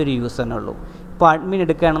ഈ ഒരു യൂസറിനുള്ളൂ. ഇപ്പോൾ അഡ്മിൻ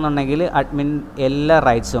എടുക്കുകയാണെന്നുണ്ടെങ്കിൽ അഡ്മിൻ എല്ലാ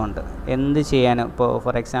റൈറ്റ്സും ഉണ്ട്. എന്ത് ചെയ്യാനും, ഇപ്പോൾ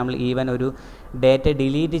ഫോർ എക്സാമ്പിൾ ഈവൻ ഒരു ഡേറ്റ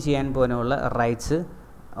ഡിലീറ്റ് ചെയ്യാൻ പോലുള്ള റൈറ്റ്സ്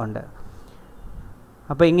ഉണ്ട്.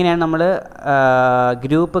 അപ്പോൾ ഇങ്ങനെയാണ് നമ്മൾ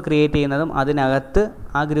ഗ്രൂപ്പ് ക്രിയേറ്റ് ചെയ്യുന്നതും അതിനകത്ത്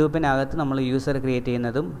ആ ഗ്രൂപ്പിനകത്ത് നമ്മൾ യൂസർ ക്രിയേറ്റ്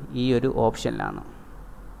ചെയ്യുന്നതും ഈ ഒരു ഓപ്ഷനിലാണ്.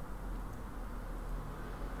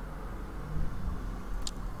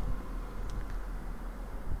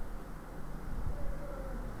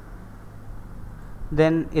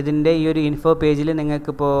 ദെൻ ഇതിൻ്റെ ഈ ഒരു ഇൻഫോ പേജിൽ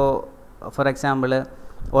നിങ്ങൾക്കിപ്പോൾ ഫോർ എക്സാമ്പിൾ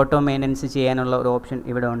ഓട്ടോ മെയിൻ്റനൻസ് ചെയ്യാനുള്ള ഒരു ഓപ്ഷൻ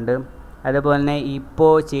ഇവിടെ ഉണ്ട്. അതുപോലെ തന്നെ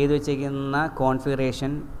ഇപ്പോൾ ചെയ്തു വെച്ചിരിക്കുന്ന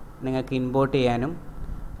കോൺഫിഗറേഷൻ നിങ്ങൾക്ക് ഇമ്പോർട്ട് ചെയ്യാനും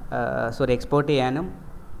എക്സ്പോർട്ട് ചെയ്യാനും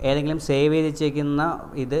ഏതെങ്കിലും സേവ് ചെയ്ത് വെച്ചിരിക്കുന്ന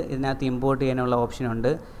ഇതിനകത്ത് ഇമ്പോർട്ട് ചെയ്യാനുള്ള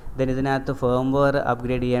ഓപ്ഷനുണ്ട്. ദെൻ ഇതിനകത്ത് ഫേംവെയർ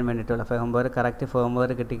അപ്ഗ്രേഡ് ചെയ്യാൻ വേണ്ടിയിട്ടുള്ള കറക്റ്റ്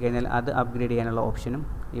ഫേംവെയർ കിട്ടിക്കഴിഞ്ഞാൽ അത് അപ്ഗ്രേഡ് ചെയ്യാനുള്ള ഓപ്ഷനും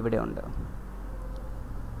ഇവിടെ ഉണ്ട്.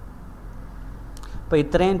 അപ്പോൾ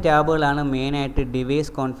ഇത്രയും ടാബുകളാണ് മെയിനായിട്ട്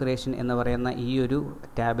ഡിവൈസ് കോൺഫിഗറേഷൻ എന്ന് പറയുന്ന ഈ ഒരു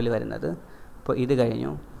ടാബിൽ വരുന്നത്. അപ്പോൾ ഇത്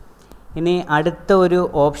കഴിഞ്ഞു. ഇനി അടുത്ത ഒരു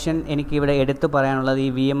ഓപ്ഷൻ എനിക്കിവിടെ എടുത്തു പറയാനുള്ളത് ഈ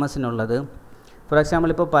VMSനുള്ളത്. ഫോർ എക്സാമ്പിൾ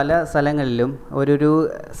ഇപ്പോൾ പല സ്ഥലങ്ങളിലും ഒരു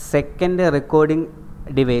സെക്കൻഡ് റെക്കോർഡിംഗ്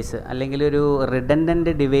ഡിവൈസ് അല്ലെങ്കിൽ ഒരു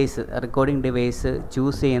redundant device recording device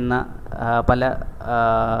choose ചെയ്യുന്ന പല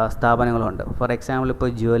സ്ഥാപനങ്ങളുണ്ട്. ഫോർ എക്സാമ്പിൾ ഇപ്പോൾ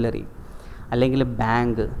ജ്വല്ലറി അല്ലെങ്കിൽ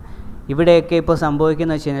ബാങ്ക്, ഇവിടെയൊക്കെ ഇപ്പോൾ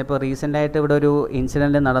സംഭവിക്കുന്നത് വെച്ച് കഴിഞ്ഞാൽ ഇപ്പോൾ റീസെൻ്റായിട്ട് ഇവിടെ ഒരു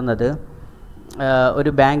ഇൻസിഡൻറ്റ് നടന്നത്,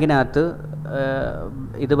 ഒരു ബാങ്കിനകത്ത്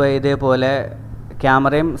ഇതേപോലെ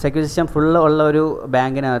ക്യാമറയും സെക്യൂരിറ്റി സിസ്റ്റം ഫുള്ള് ഉള്ള ഒരു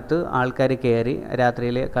ബാങ്കിനകത്ത് ആൾക്കാർ കയറി,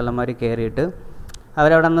 രാത്രിയിൽ കള്ളന്മാർ കയറിയിട്ട്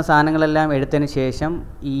അവരവിടെ നിന്ന് സാധനങ്ങളെല്ലാം എടുത്തതിന് ശേഷം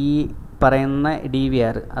ഈ പറയുന്ന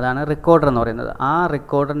DVR, അതാണ് റെക്കോർഡർ എന്ന് പറയുന്നത്, ആ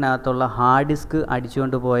റെക്കോർഡറിനകത്തുള്ള ഹാർഡ് ഡിസ്ക്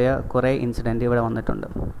അടിച്ചുകൊണ്ട് പോയ കുറേ ഇൻസിഡൻറ്റ് ഇവിടെ വന്നിട്ടുണ്ട്.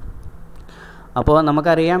 അപ്പോൾ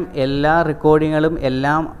നമുക്കറിയാം എല്ലാ റെക്കോർഡിങ്ങുകളും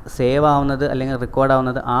എല്ലാം സേവ് ആവുന്നത് അല്ലെങ്കിൽ റെക്കോർഡ്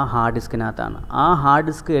ആവുന്നത് ആ ഹാർഡ് ഡിസ്കിനകത്താണ്. ആ ഹാർഡ്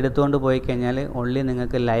ഡിസ്ക് എടുത്തുകൊണ്ട് പോയി കഴിഞ്ഞാൽ ഓൺലി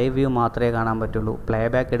നിങ്ങൾക്ക് ലൈവ് വ്യൂ മാത്രമേ കാണാൻ പറ്റുള്ളൂ. പ്ലേ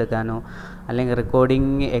ബാക്ക് എടുക്കാനോ അല്ലെങ്കിൽ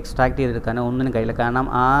റെക്കോർഡിങ് എക്സ്ട്രാക്ട് ചെയ്തെടുക്കാനോ ഒന്നിനും കഴിയില്ല. കാരണം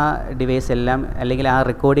ആ ഡിവൈസ് എല്ലാം അല്ലെങ്കിൽ ആ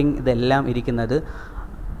റെക്കോർഡിങ് ഇതെല്ലാം ഇരിക്കുന്നത്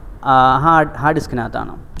ഹാർഡ്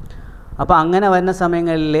ഡിസ്കിനകത്താണ്. അപ്പോൾ അങ്ങനെ വരുന്ന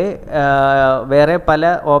സമയങ്ങളിൽ വേറെ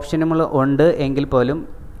പല ഓപ്ഷനുകൾ ഉണ്ട് എങ്കിൽ പോലും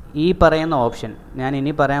ഈ പറയുന്ന ഓപ്ഷൻ, ഞാൻ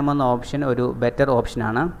ഇനി പറയാൻ പോകുന്ന ഓപ്ഷൻ ഒരു ബെറ്റർ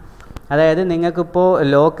ഓപ്ഷനാണ്. അതായത് നിങ്ങൾക്കിപ്പോൾ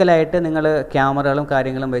ലോക്കലായിട്ട് നിങ്ങൾ ക്യാമറകളും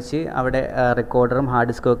കാര്യങ്ങളും വെച്ച് അവിടെ റെക്കോർഡറും ഹാർഡ്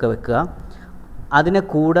ഡിസ്കും ഒക്കെ വെക്കുക. അതിനെ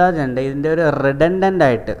കൂടാതെ ഉണ്ട് ഇതിൻ്റെ ഒരു റിഡൻഡൻ്റ്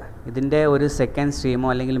ആയിട്ട് ഇതിൻ്റെ ഒരു സെക്കൻഡ് സ്ട്രീമോ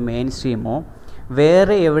അല്ലെങ്കിൽ മെയിൻ സ്ട്രീമോ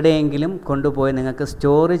വേറെ എവിടെയെങ്കിലും കൊണ്ടുപോയി നിങ്ങൾക്ക്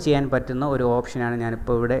സ്റ്റോർ ചെയ്യാൻ പറ്റുന്ന ഒരു ഓപ്ഷനാണ്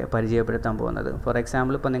ഞാനിപ്പോൾ ഇവിടെ പരിചയപ്പെടുത്താൻ പോകുന്നത്. ഫോർ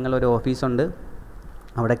എക്സാമ്പിൾ, ഇപ്പോൾ നിങ്ങളൊരു ഓഫീസുണ്ട്,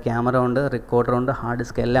 അവിടെ ക്യാമറ ഉണ്ട്, റെക്കോർഡറുണ്ട്, ഹാർഡ്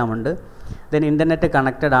ഡിസ്ക് എല്ലാം ഉണ്ട്. ദെൻ ഇൻ്റർനെറ്റ്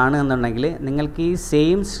കണക്റ്റഡ് ആണ് എന്നുണ്ടെങ്കിൽ നിങ്ങൾക്ക് ഈ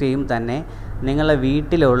സെയിം സ്ട്രീം തന്നെ നിങ്ങളുടെ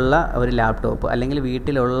വീട്ടിലുള്ള ഒരു ലാപ്ടോപ്പ് അല്ലെങ്കിൽ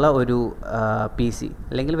വീട്ടിലുള്ള ഒരു PC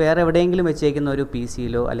അല്ലെങ്കിൽ വേറെ എവിടെയെങ്കിലും വെച്ചേക്കുന്ന ഒരു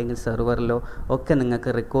PCയിലോ അല്ലെങ്കിൽ സെർവറിലോ ഒക്കെ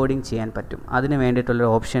നിങ്ങൾക്ക് റെക്കോർഡിംഗ് ചെയ്യാൻ പറ്റും. അതിന് വേണ്ടിയിട്ടുള്ളൊരു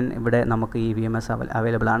ഓപ്ഷൻ ഇവിടെ നമുക്ക് ഈ VMS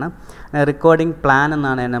അവൈലബിൾ ആണ്. റെക്കോർഡിംഗ് പ്ലാൻ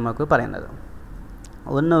എന്നാണ് നമുക്ക് പറയുന്നത്.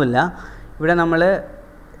 ഒന്നുമില്ല, ഇവിടെ നമ്മൾ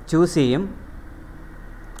ചൂസ് ചെയ്യും,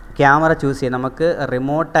 ക്യാമറ ചൂസ് ചെയ്യും. നമുക്ക്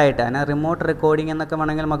റിമോട്ടായിട്ട് അതിനെ റിമോട്ട് റെക്കോർഡിംഗ് എന്നൊക്കെ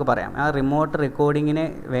വേണമെങ്കിൽ നമുക്ക് പറയാം. ആ റിമോട്ട് റെക്കോർഡിങ്ങിന്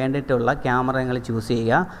വേണ്ടിയിട്ടുള്ള ക്യാമറ നിങ്ങൾ ചൂസ്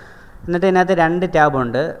ചെയ്യുക. എന്നിട്ട് ഇതിനകത്ത് 2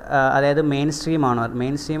 ടാബുണ്ട്. അതായത് മെയിൻ സ്ട്രീമാണോ,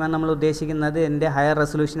 മെയിൻ സ്ട്രീമാണ് നമ്മൾ ഉദ്ദേശിക്കുന്നത് എൻ്റെ ഹയർ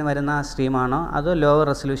റെസൊല്യൂഷൻ വരുന്ന സ്ട്രീമാണോ അതോ ലോവർ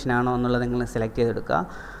റെസൊല്യൂഷനാണോ എന്നുള്ളത് നിങ്ങൾ സെലക്ട് ചെയ്തെടുക്കുക.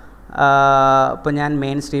 ഇപ്പോൾ ഞാൻ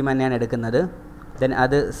മെയിൻ സ്ട്രീം തന്നെയാണ് എടുക്കുന്നത്. ദെൻ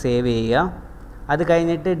അത് സേവ് ചെയ്യുക. അത്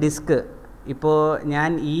കഴിഞ്ഞിട്ട് ഡിസ്ക്, ഇപ്പോൾ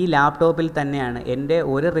ഞാൻ ഈ ലാപ്ടോപ്പിൽ തന്നെയാണ് എൻ്റെ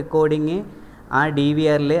ഒരു റെക്കോർഡിങ് ആ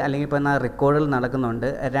DVRൽ അല്ലെങ്കിൽ ഇപ്പോൾ ആ റെക്കോർഡിൽ നടക്കുന്നുണ്ട്.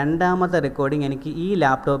 രണ്ടാമത്തെ റെക്കോർഡിങ് എനിക്ക് ഈ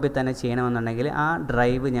ലാപ്ടോപ്പിൽ തന്നെ ചെയ്യണമെന്നുണ്ടെങ്കിൽ ആ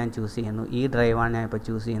ഡ്രൈവ് ഞാൻ ചൂസ് ചെയ്യുന്നു. ഈ ഡ്രൈവാണ് ഞാൻ ഇപ്പോൾ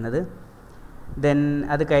ചൂസ് ചെയ്യുന്നത്. ദെൻ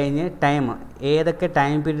അത് കഴിഞ്ഞ് ടൈം, ഏതൊക്കെ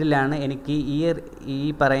ടൈം പീരീഡിലാണ് എനിക്ക് ഈ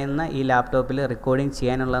പറയുന്ന ഈ ലാപ്ടോപ്പിൽ റെക്കോർഡിങ്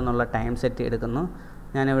ചെയ്യാനുള്ളതെന്നുള്ള ടൈം സെറ്റ് എടുക്കുന്നു.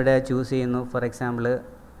 ഞാനിവിടെ ചൂസ് ചെയ്യുന്നു. ഫോർ എക്സാമ്പിൾ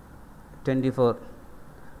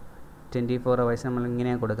 24 അവേഴ്സ് നമ്മൾ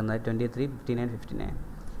ഇങ്ങനെയാണ് കൊടുക്കുന്നത്. 23, 59, 59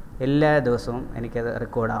 എല്ലാ ദിവസവും എനിക്കത്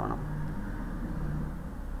റെക്കോർഡാവണം.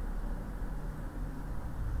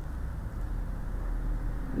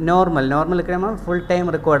 നോർമൽ കഴിയുമ്പോൾ ഫുൾ ടൈം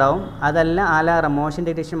റെക്കോർഡാവും. അതല്ല അലാറം, മോഷൻ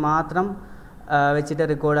ഡിറ്റക്ഷൻ മാത്രം വെച്ചിട്ട്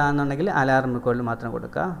റെക്കോർഡ് ആകുന്നുണ്ടെങ്കിൽ അലാറം റെക്കോർഡിൽ മാത്രം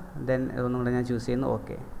കൊടുക്കുക. ദെൻ ഒന്നും കൂടെ ഞാൻ ചൂസ് ചെയ്യുന്നു.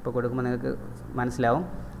 ഓക്കെ, ഇപ്പോൾ കൊടുക്കുമ്പോൾ നിങ്ങൾക്ക് മനസ്സിലാവും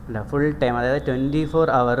ഫുൾ ടൈം, അതായത്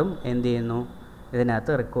 24 അവറും എന്ത് ചെയ്യുന്നു,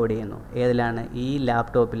 ഇതിനകത്ത് റെക്കോർഡ് ചെയ്യുന്നു. ഏതിലാണ്? ഈ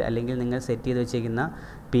ലാപ്ടോപ്പിൽ അല്ലെങ്കിൽ നിങ്ങൾ സെറ്റ് ചെയ്ത് വെച്ചിരിക്കുന്ന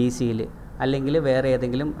PCയിൽ അല്ലെങ്കിൽ വേറെ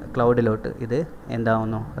ഏതെങ്കിലും ക്ലൗഡിലോട്ട് ഇത്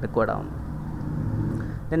എന്താവുന്നു, റെക്കോർഡാവുന്നു.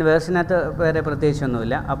 ഇതിന് വേർഷനകത്ത് വേറെ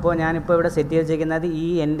പ്രത്യേകിച്ചൊന്നുമില്ല. അപ്പോൾ ഞാനിപ്പോൾ ഇവിടെ സെറ്റ് ചെയ്ത് വെച്ചിരിക്കുന്നത്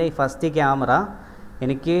എൻ്റെ ഫസ്റ്റ് ക്യാമറ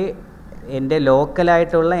എനിക്ക് എൻ്റെ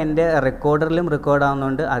ലോക്കലായിട്ടുള്ള എൻ്റെ റെക്കോർഡറിലും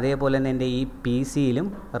റെക്കോർഡാവുന്നുണ്ട്, അതേപോലെ തന്നെ എൻ്റെ ഈ PCയിലും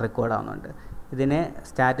റെക്കോർഡാവുന്നുണ്ട്. ഇതിന്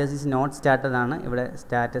സ്റ്റാറ്റസ് ഈസ് നോട്ട് സ്റ്റാർട്ടഡ് ആണ്. ഇവിടെ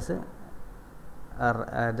സ്റ്റാറ്റസ്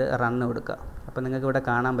അത് റണ്ണ് കൊടുക്കുക. അപ്പോൾ നിങ്ങൾക്ക് ഇവിടെ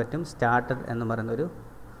കാണാൻ പറ്റും സ്റ്റാർട്ടഡ് എന്ന് പറയുന്നൊരു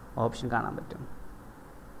ഓപ്ഷൻ കാണാൻ പറ്റും.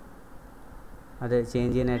 അത്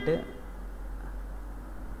ചേഞ്ച് ചെയ്യാനായിട്ട്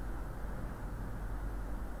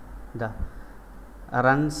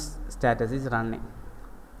റൺസ് സ്റ്റാറ്റസ് ഈസ് റണ്ണിങ്.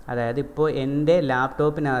 അതായത് ഇപ്പോൾ എൻ്റെ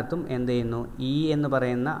ലാപ്ടോപ്പിനകത്തും എന്ത് ചെയ്യുന്നു, എന്ന്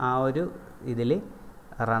പറയുന്ന ആ ഒരു ഇതിൽ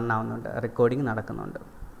റൺ ആവുന്നുണ്ട്, റെക്കോർഡിങ് നടക്കുന്നുണ്ട്.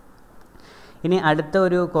 ഇനി അടുത്ത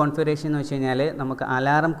ഒരു കോൺഫിഗറേഷൻ എന്ന് വെച്ച് കഴിഞ്ഞാൽ നമുക്ക്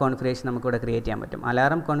അലാറം കോൺഫിഗറേഷൻ നമുക്കിവിടെ ക്രിയേറ്റ് ചെയ്യാൻ പറ്റും.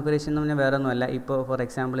 അലാറം കോൺഫിഗറേഷൻ എന്ന് പറഞ്ഞാൽ വേറെ ഒന്നുമല്ല. ഇപ്പോൾ ഫോർ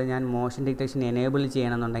എക്സാമ്പിൾ ഞാൻ മോഷൻ ഡിറ്റക്ഷൻ എനേബിൾ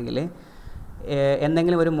ചെയ്യണമെന്നുണ്ടെങ്കിൽ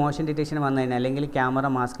എന്തെങ്കിലും ഒരു മോഷൻ ഡിറ്റക്ഷൻ വന്നു കഴിഞ്ഞാൽ അല്ലെങ്കിൽ ക്യാമറ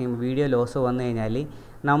മാസ്കിങ്, വീഡിയോ ലോസ് വന്നു കഴിഞ്ഞാൽ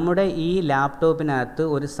നമ്മുടെ ഈ ലാപ്ടോപ്പിനകത്ത്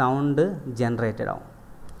ഒരു സൗണ്ട് ജനറേറ്റഡ് ആവും.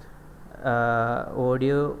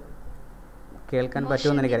 ഓഡിയോ കേൾക്കാൻ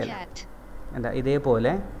പറ്റുമെന്ന് എനിക്കറിയില്ല.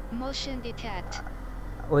 ഇതേപോലെ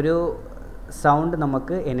ഒരു സൗണ്ട്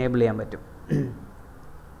നമുക്ക് എനേബിൾ ചെയ്യാൻ പറ്റും.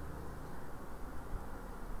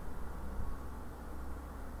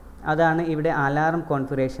 അതാണ് ഇവിടെ അലാറം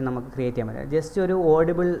കോൺഫിഗറേഷൻ നമുക്ക് ക്രിയേറ്റ് ചെയ്യാൻ പറ്റും. ജസ്റ്റ് ഒരു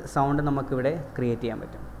ഓഡിബിൾ സൗണ്ട് നമുക്കിവിടെ ക്രിയേറ്റ് ചെയ്യാൻ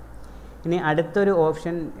പറ്റും. ഇനി അടുത്തൊരു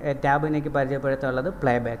ഓപ്ഷൻ ടാബിലേക്ക് പരിചയപ്പെടുത്താനുള്ളത്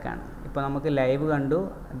പ്ലേ ബാക്ക് ആണ്. ഇപ്പോൾ നമുക്ക് ലൈവ് കണ്ടു,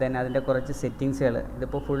 ദെൻ അതിൻ്റെ കുറച്ച് സെറ്റിങ്സുകൾ,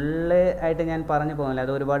 ഇതിപ്പോൾ ഫുള്ള് ആയിട്ട് ഞാൻ പറഞ്ഞു പോകുന്നില്ല,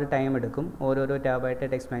 അത് ഒരുപാട് ടൈം എടുക്കും ഓരോരോ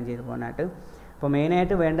ടാബായിട്ട് എക്സ്പ്ലെയിൻ ചെയ്ത് പോകാനായിട്ട്. അപ്പോൾ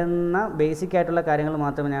മെയിനായിട്ട് വേണ്ടുന്ന ബേസിക് ആയിട്ടുള്ള കാര്യങ്ങൾ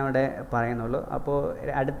മാത്രമേ ഞാൻ ഇവിടെ പറയുന്നുള്ളൂ. അപ്പോൾ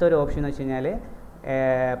അടുത്തൊരു ഓപ്ഷൻ എന്ന് വെച്ച് കഴിഞ്ഞാൽ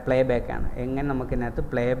പ്ലേ ബാക്കാണ്. എങ്ങനെ നമുക്ക് ഇതിനകത്ത്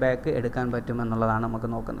പ്ലേ ബാക്ക് എടുക്കാൻ പറ്റുമെന്നുള്ളതാണ് നമുക്ക്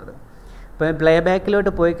നോക്കുന്നത്. ഇപ്പോൾ പ്ലേ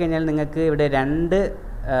ബാക്കിലോട്ട് പോയി കഴിഞ്ഞാൽ നിങ്ങൾക്ക് ഇവിടെ 2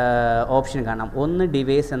 ഓപ്ഷൻ കാണാം. ഒന്ന്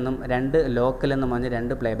ഡിവൈസ് എന്നും 2 ലോക്കൽ എന്നും പറഞ്ഞ്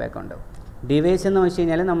 2 പ്ലേ ബാക്ക് ഉണ്ട്. ഡിവൈസ് എന്ന് വെച്ച്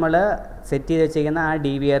കഴിഞ്ഞാൽ നമ്മൾ സെറ്റ് ചെയ്ത് വെച്ചിരിക്കുന്ന ആ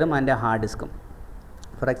DVRും അതിൻ്റെ ഹാർഡ് ഡിസ്കും.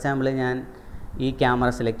 ഫോർ എക്സാമ്പിൾ ഞാൻ ഈ ക്യാമറ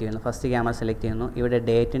സെലക്ട് ചെയ്യുന്നു, ഫസ്റ്റ് ക്യാമറ സെലക്ട് ചെയ്യുന്നു, ഇവിടെ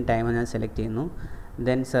ഡേറ്റും ടൈമും ഞാൻ സെലക്ട് ചെയ്യുന്നു.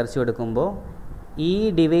 ദെൻ സെർച്ച് കൊടുക്കുമ്പോൾ ഈ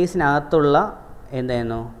ഡിവൈസിനകത്തുള്ള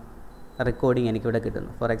എന്തായിരുന്നു റെക്കോർഡിങ് എനിക്കിവിടെ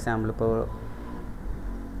കിട്ടുന്നു. ഫോർ എക്സാമ്പിൾ ഇപ്പോൾ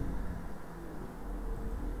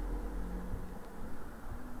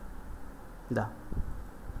ഇതാ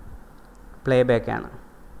പ്ലേ ബാക്കാണ്.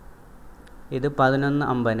 ഇത്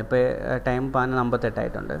 11:50, ഇപ്പോൾ ടൈം 11:58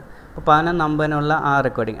 ആയിട്ടുണ്ട്. അപ്പോൾ 11:50 ആ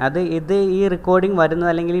റെക്കോർഡിങ് ഈ റെക്കോർഡിങ് വരുന്നത്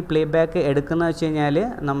അല്ലെങ്കിൽ ഈ പ്ലേ ബാക്ക് എടുക്കുന്നത് വെച്ച് കഴിഞ്ഞാൽ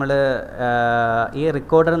നമ്മൾ ഈ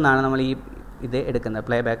റെക്കോർഡറിൽ നിന്നാണ് നമ്മൾ ഇത് എടുക്കുന്നത്,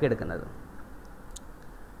 പ്ലേ ബാക്ക് എടുക്കുന്നത്.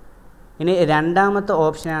 ഇനി രണ്ടാമത്തെ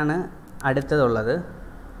ഓപ്ഷനാണ് അടുത്തതുള്ളത്,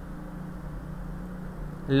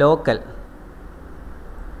 ലോക്കൽ.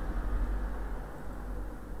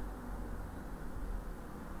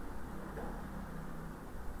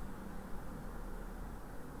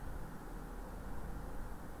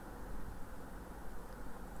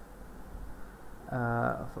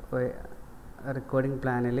 റെക്കോർഡിംഗ്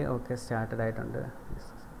പ്ലാനിൽ ഓക്കെ സ്റ്റാർട്ടഡ് ആയിട്ടുണ്ട്.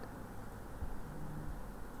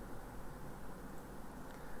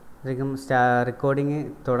 ശരിക്കും റെക്കോർഡിങ്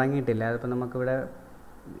തുടങ്ങിയിട്ടില്ല. അതിപ്പോൾ നമുക്കിവിടെ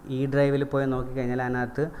ഈ ഡ്രൈവിൽ പോയി നോക്കിക്കഴിഞ്ഞാൽ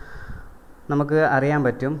അതിനകത്ത് നമുക്ക് അറിയാൻ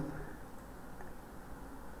പറ്റും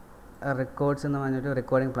റെക്കോർഡ്സ് എന്ന് പറഞ്ഞിട്ട്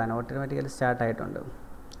റെക്കോർഡിംഗ് പ്ലാൻ ഓട്ടോമാറ്റിക്കലി സ്റ്റാർട്ടായിട്ടുണ്ട്.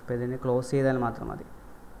 അപ്പോൾ ഇതിന് ക്ലോസ് ചെയ്താൽ മാത്രം മതി.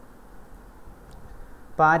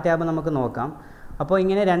 അപ്പോൾ ആ ടാബ് നമുക്ക് നോക്കാം. അപ്പോൾ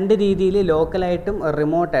ഇങ്ങനെ രണ്ട് രീതിയിൽ ലോക്കലായിട്ടും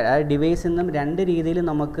റിമോട്ട് ഡിവൈസിൽ നിന്നും രണ്ട് രീതിയിൽ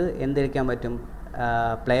നമുക്ക് എന്തെടുക്കാൻ പറ്റും,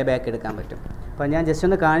 പ്ലേ ബാക്ക് എടുക്കാൻ പറ്റും. അപ്പോൾ ഞാൻ ജസ്റ്റ്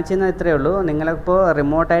ഒന്ന് കാണിച്ചു തന്നാൽ ഇത്രയേ ഉള്ളൂ. നിങ്ങളിപ്പോൾ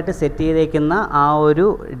റിമോട്ടായിട്ട് സെറ്റ് ചെയ്തേക്കുന്ന ആ ഒരു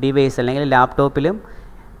ഡിവൈസ് അല്ലെങ്കിൽ ലാപ്ടോപ്പിലും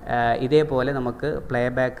ഇതേപോലെ നമുക്ക് പ്ലേ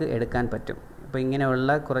ബാക്ക് എടുക്കാൻ പറ്റും. ഇപ്പോൾ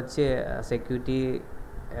ഇങ്ങനെയുള്ള കുറച്ച് സെക്യൂരിറ്റി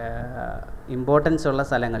ഇമ്പോർട്ടൻസ് ഉള്ള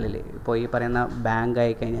സ്ഥലങ്ങളിൽ, ഇപ്പോൾ ഈ പറയുന്ന ബാങ്ക്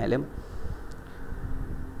ആയിക്കഴിഞ്ഞാലും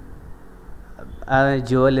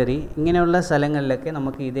ജ്വല്ലറി, ഇങ്ങനെയുള്ള സ്ഥലങ്ങളിലൊക്കെ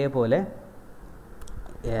നമുക്ക് ഇതേപോലെ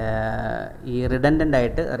ഈ റിഡൻഡൻ്റ്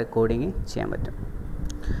ആയിട്ട് റെക്കോർഡിങ് ചെയ്യാൻ പറ്റും.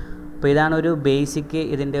 അപ്പോൾ ഇതാണ് ഒരു ബേസിക്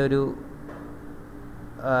ഇതിൻ്റെ ഒരു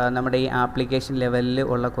നമ്മുടെ ഈ ആപ്ലിക്കേഷൻ ലെവലിൽ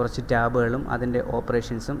ഉള്ള കുറച്ച് ടാബുകളും അതിൻ്റെ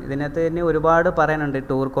ഓപ്പറേഷൻസും. ഇതിനകത്ത് തന്നെ ഒരുപാട് പറയാനുണ്ട്.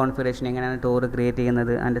 ടൂർ കോൺഫിഗറേഷൻ, എങ്ങനെയാണ് ടൂർ ക്രിയേറ്റ്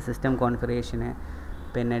ചെയ്യുന്നത്, അതിൻ്റെ സിസ്റ്റം കോൺഫിഗറേഷന്,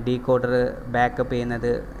 പിന്നെ ഡീകോഡർ ബാക്കപ്പ്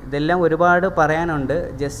ചെയ്യുന്നത്, ഇതെല്ലാം ഒരുപാട് പറയാനുണ്ട്.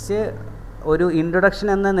 ജസ്റ്റ് ഒരു ഇൻട്രൊഡക്ഷൻ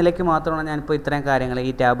എന്ന നിലയ്ക്ക് മാത്രമാണ് ഞാനിപ്പോൾ ഇത്രയും കാര്യങ്ങൾ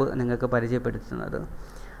ഈ ടാബ് നിങ്ങൾക്ക് പരിചയപ്പെടുത്തുന്നത്.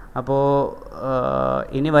 അപ്പോൾ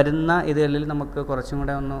ഇനി വരുന്ന ഇതുകളിൽ നമുക്ക് കുറച്ചും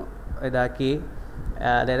കൂടെ ഒന്ന് ഇതാക്കി,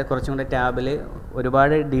 അതായത് കുറച്ചും കൂടെ ടാബിൽ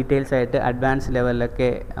ഒരുപാട് ഡീറ്റെയിൽസ് ആയിട്ട് അഡ്വാൻസ് ലെവലിലൊക്കെ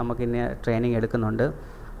നമുക്കിനി ട്രെയിനിങ് എടുക്കുന്നുണ്ട്.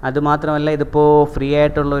 അതുമാത്രമല്ല ഇതിപ്പോൾ ഫ്രീ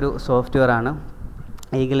ആയിട്ടുള്ളൊരു സോഫ്റ്റ്വെയറാണ്,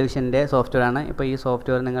 ഈഗിൾ വിഷൻ്റെ സോഫ്റ്റ്വെയറാണ്. ഇപ്പോൾ ഈ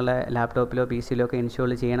സോഫ്റ്റ്വെയർ നിങ്ങളുടെ ലാപ്ടോപ്പിലോ പി സിയിലോ ഒക്കെ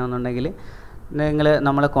ഇൻസ്റ്റാൾ ചെയ്യണമെന്നുണ്ടെങ്കിൽ നിങ്ങൾ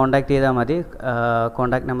നമ്മളെ കോൺടാക്ട് ചെയ്താൽ മതി.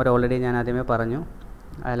 കോൺടാക്ട് നമ്പർ ഓൾറെഡി ഞാൻ ആദ്യമേ പറഞ്ഞു,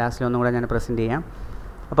 ലാസ്റ്റിൽ ഒന്നും കൂടെ ഞാൻ പ്രസൻറ്റ് ചെയ്യാം.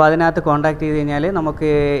 അപ്പോൾ അതിനകത്ത് കോൺടാക്ട് ചെയ്ത് കഴിഞ്ഞാൽ നമുക്ക്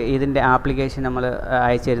ഇതിൻ്റെ ആപ്ലിക്കേഷൻ നമ്മൾ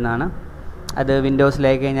അയച്ചു തരുന്നതാണ്. അത്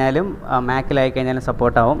വിൻഡോസിലായി കഴിഞ്ഞാലും മാക്കിലായി കഴിഞ്ഞാലും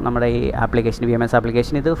സപ്പോർട്ടാവും നമ്മുടെ ഈ ആപ്ലിക്കേഷൻ, VMS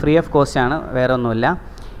ആപ്ലിക്കേഷൻ. ഇത് ഫ്രീ ഓഫ് കോസ്റ്റാണ്, വേറെ ഒന്നുമില്ല.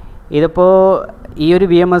 ഇതിപ്പോൾ ഈ ഒരു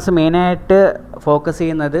VMS മെയിനായിട്ട് ഫോക്കസ്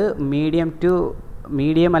ചെയ്യുന്നത്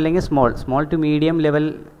മീഡിയം അല്ലെങ്കിൽ സ്മോൾ ടു മീഡിയം ലെവൽ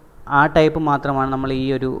ആ ടൈപ്പ് മാത്രമാണ് നമ്മൾ ഈ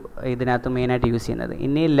ഒരു ഇതിനകത്ത് മെയിനായിട്ട് യൂസ് ചെയ്യുന്നത്.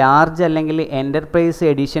 ഇനി ലാർജ് അല്ലെങ്കിൽ എൻ്റർപ്രൈസ്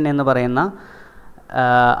എഡിഷൻ എന്ന് പറയുന്ന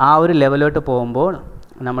ആ ഒരു ലെവലോട്ട് പോകുമ്പോൾ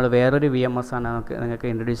നമ്മൾ വേറൊരു VMS ആണ് നിങ്ങൾക്ക്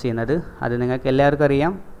ഇൻട്രൊഡ്യൂസ് ചെയ്യുന്നത്. അത് നിങ്ങൾക്ക് എല്ലാവർക്കും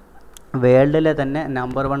അറിയാം, വേൾഡിലെ തന്നെ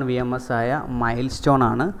നമ്പർ 1 VMS ആയ മൈൽ സ്റ്റോൺ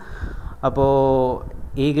ആണ്. അപ്പോൾ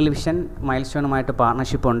ഈഗിൾ വിഷൻ മൈൽ സ്റ്റോണുമായിട്ട്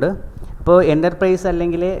പാർട്ണർഷിപ്പുണ്ട്. അപ്പോൾ എൻ്റർപ്രൈസ്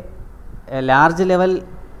അല്ലെങ്കിൽ ലാർജ് ലെവൽ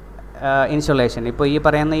ഇൻസ്റ്റലേഷൻ, ഇപ്പോൾ ഈ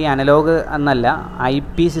പറയുന്ന ഈ അനലോഗ് എന്നല്ല,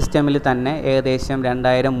 IP സിസ്റ്റമിൽ തന്നെ ഏകദേശം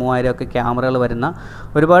 2000-3000 ഒക്കെ ക്യാമറകൾ വരുന്ന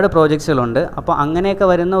ഒരുപാട് പ്രോജക്ട്സുകളുണ്ട്. അപ്പോൾ അങ്ങനെയൊക്കെ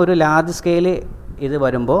വരുന്ന ഒരു ലാർജ് സ്കെയിൽ ഇത്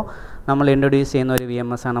വരുമ്പോൾ നമ്മൾ ഇൻട്രൊഡ്യൂസ് ചെയ്യുന്ന ഒരു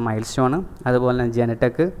VMS ആണ് മൈൽ സ്റ്റോൺ. അതുപോലെ തന്നെ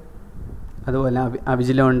ജെനടെക്, അതുപോലെ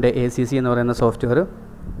അവിജിലോണ്ട് ACC എന്ന് പറയുന്ന സോഫ്റ്റ്വെയർ.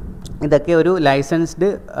 ഇതൊക്കെ ഒരു ലൈസൻസ്ഡ്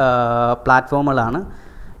പ്ലാറ്റ്ഫോമുകളാണ്.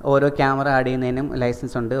 ഓരോ ക്യാമറ ആഡ് ചെയ്യുന്നതിനും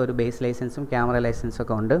ലൈസൻസ് ഉണ്ട്, ഒരു ബേസ് ലൈസൻസും ക്യാമറ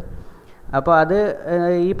ലൈസൻസൊക്കെ ഉണ്ട്. അപ്പോൾ അത്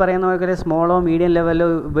ഈ പറയുന്ന പോലെ സ്മോളോ മീഡിയം ലെവലിലോ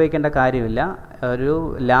ഉപയോഗിക്കേണ്ട കാര്യമില്ല. ഒരു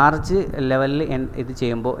ലാർജ് ലെവലിൽ ഇത്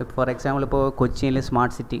ചെയ്യുമ്പോൾ, ഫോർ എക്സാമ്പിൾ ഇപ്പോൾ കൊച്ചിയിൽ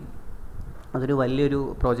സ്മാർട്ട് സിറ്റി, അതൊരു വലിയൊരു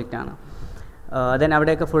പ്രോജക്റ്റാണ്. ദെൻ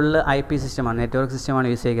അവിടെയൊക്കെ ഫുള്ള് IP സിസ്റ്റമാണ്, നെറ്റ്വർക്ക് സിസ്റ്റമാണ്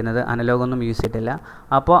യൂസ് ചെയ്യുന്നത്, അനലോഗൊന്നും യൂസ് ചെയ്തിട്ടില്ല.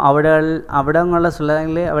 അപ്പോൾ അവിടെയുള്ള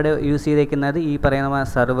സ്ഥലങ്ങളിൽ അവിടെ യൂസ് ചെയ്തേക്കുന്നത് ഈ പറയുന്ന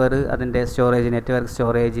സെർവർ, അതിൻ്റെ സ്റ്റോറേജ്, നെറ്റ്വർക്ക്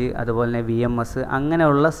സ്റ്റോറേജ്, അതുപോലെ തന്നെ VMS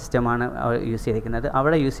അങ്ങനെയുള്ള സിസ്റ്റമാണ് യൂസ് ചെയ്തിരിക്കുന്നത്.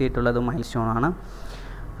 അവിടെ യൂസ് ചെയ്തിട്ടുള്ളത് മൈൽ സ്റ്റോണാണ്.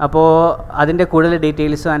 അപ്പോൾ അതിൻ്റെ കൂടുതൽ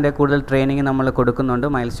ഡീറ്റെയിൽസും അതിൻ്റെ കൂടുതൽ ട്രെയിനിങ് നമ്മൾ കൊടുക്കുന്നുണ്ട്,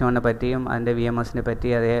 മൈൽ സ്റ്റോണിനെ പറ്റിയും അതിൻ്റെ VMSനെ പറ്റി,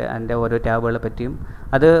 അതിൻ്റെ ഓരോ ടാബുകളെ പറ്റിയും.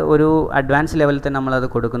 അത് ഒരു അഡ്വാൻസ് ലെവലിൽ തന്നെ നമ്മളത്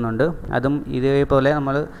കൊടുക്കുന്നുണ്ട്. അതും ഇതേപോലെ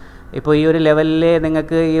നമ്മൾ ഇപ്പോൾ ഈ ഒരു ലെവലിൽ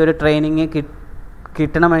നിങ്ങൾക്ക് ഈ ഒരു ട്രെയിനിങ്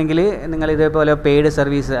കിട്ടണമെങ്കിൽ നിങ്ങൾ ഇതേപോലെ പെയ്ഡ്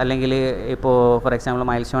സർവീസ്, അല്ലെങ്കിൽ ഇപ്പോൾ ഫോർ എക്സാമ്പിൾ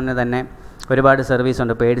മൈൽ സ്റ്റോണിന് തന്നെ ഒരുപാട് സർവീസ്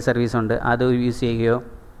ഉണ്ട്, പെയ്ഡ് സർവീസ് ഉണ്ട്, അത് യൂസ് ചെയ്യുകയോ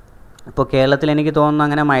ഇപ്പോൾ കേരളത്തിൽ എനിക്ക് തോന്നുന്നു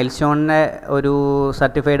അങ്ങനെ മൈൽസ്റ്റോണിൻ്റെ ഒരു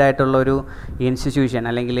സർട്ടിഫൈഡ് ആയിട്ടുള്ളൊരു ഇൻസ്റ്റിറ്റ്യൂഷൻ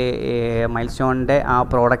അല്ലെങ്കിൽ മൈൽസ്റ്റോണിൻ്റെ ആ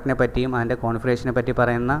പ്രോഡക്റ്റിനെ പറ്റിയും അതിൻ്റെ കോൺഫിഗറേഷനെ പറ്റി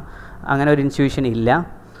പറയുന്ന അങ്ങനെ ഒരു ഇൻസ്റ്റിറ്റ്യൂഷൻ ഇല്ല.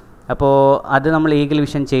 അപ്പോൾ അത് നമ്മൾ ഈഗിൾ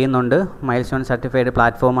വിഷൻ ചെയ്യുന്നുണ്ട്. മൈൽസ്റ്റോൺ സർട്ടിഫൈഡ്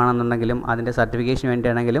പ്ലാറ്റ്ഫോം ആണെന്നുണ്ടെങ്കിലും അതിൻ്റെ സർട്ടിഫിക്കേഷന്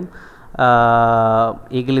വേണ്ടിയാണെങ്കിലും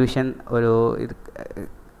ഈഗിൾ വിഷൻ ഒരു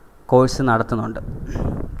കോഴ്സ് നടത്തുന്നുണ്ട്.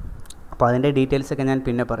 അപ്പോൾ അതിൻ്റെ ഡീറ്റെയിൽസൊക്കെ ഞാൻ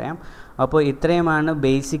പിന്നെ പറയാം. അപ്പോൾ ഇത്രയുമാണ്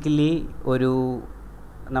ബേസിക്കലി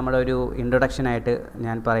നമ്മുടെ ഒരു ഇൻട്രൊഡക്ഷനായിട്ട്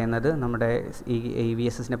ഞാൻ പറയുന്നത്, നമ്മുടെ ഈ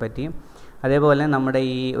EVSSനെ പറ്റിയും അതേപോലെ നമ്മുടെ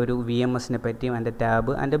ഈ ഒരു VMSനെ പറ്റിയും അതിൻ്റെ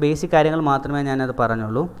ടാബ് അതിൻ്റെ ബേസിക് കാര്യങ്ങൾ മാത്രമേ ഞാനത്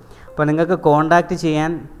പറഞ്ഞുള്ളൂ. അപ്പോൾ നിങ്ങൾക്ക് കോൺടാക്റ്റ്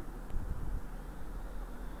ചെയ്യാൻ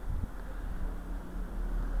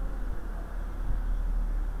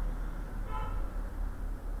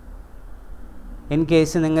ഇൻ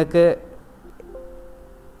കേസ് നിങ്ങൾക്ക്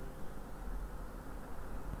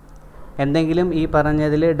എന്തെങ്കിലും ഈ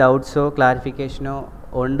പറഞ്ഞതിൽ ഡൗട്ട്സോ ക്ലാരിഫിക്കേഷനോ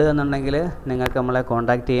ഉണ്ട് എന്നുണ്ടെങ്കിൽ നിങ്ങൾക്ക് നമ്മളെ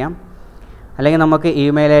കോൺടാക്റ്റ് ചെയ്യാം. അല്ലെങ്കിൽ നമുക്ക്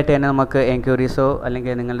ഇമെയിലായിട്ട് തന്നെ നമുക്ക് എൻക്വയറീസോ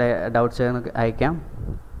അല്ലെങ്കിൽ നിങ്ങളുടെ ഡൗട്ട്സോ അയക്കാം.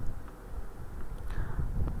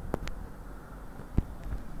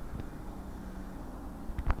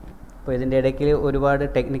 അപ്പോൾ ഇതിൻ്റെ ഇടയ്ക്ക് ഒരുപാട്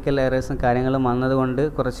ടെക്നിക്കൽ എറേഴ്സും കാര്യങ്ങളും വന്നതുകൊണ്ട്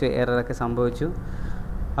കുറച്ച് എററൊക്കെ സംഭവിച്ചു.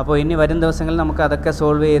 അപ്പോൾ ഇനി വരും ദിവസങ്ങളിൽ നമുക്ക് അതൊക്കെ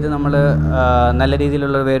സോൾവ് ചെയ്ത് നമ്മൾ നല്ല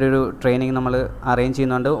രീതിയിലുള്ള വേറൊരു ട്രെയിനിങ് നമ്മൾ അറേഞ്ച്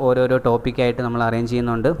ചെയ്യുന്നുണ്ട്. ഓരോരോ ടോപ്പിക്കായിട്ട് നമ്മൾ അറേഞ്ച്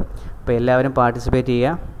ചെയ്യുന്നുണ്ട്. അപ്പോൾ എല്ലാവരും പാർട്ടിസിപ്പേറ്റ്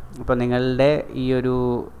ചെയ്യുക. അപ്പോൾ നിങ്ങളുടെ ഈ ഒരു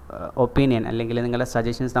ഒപ്പീനിയൻ അല്ലെങ്കിൽ നിങ്ങളുടെ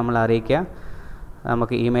സജഷൻസ് നമ്മൾ അറിയിക്കുക.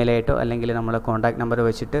 നമുക്ക് ഇമെയിലായിട്ടോ അല്ലെങ്കിൽ നമ്മളെ കോൺടാക്റ്റ് നമ്പർ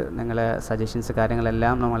വെച്ചിട്ട് നിങ്ങളെ സജഷൻസ്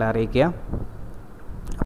കാര്യങ്ങളെല്ലാം നമ്മളെ അറിയിക്കുക.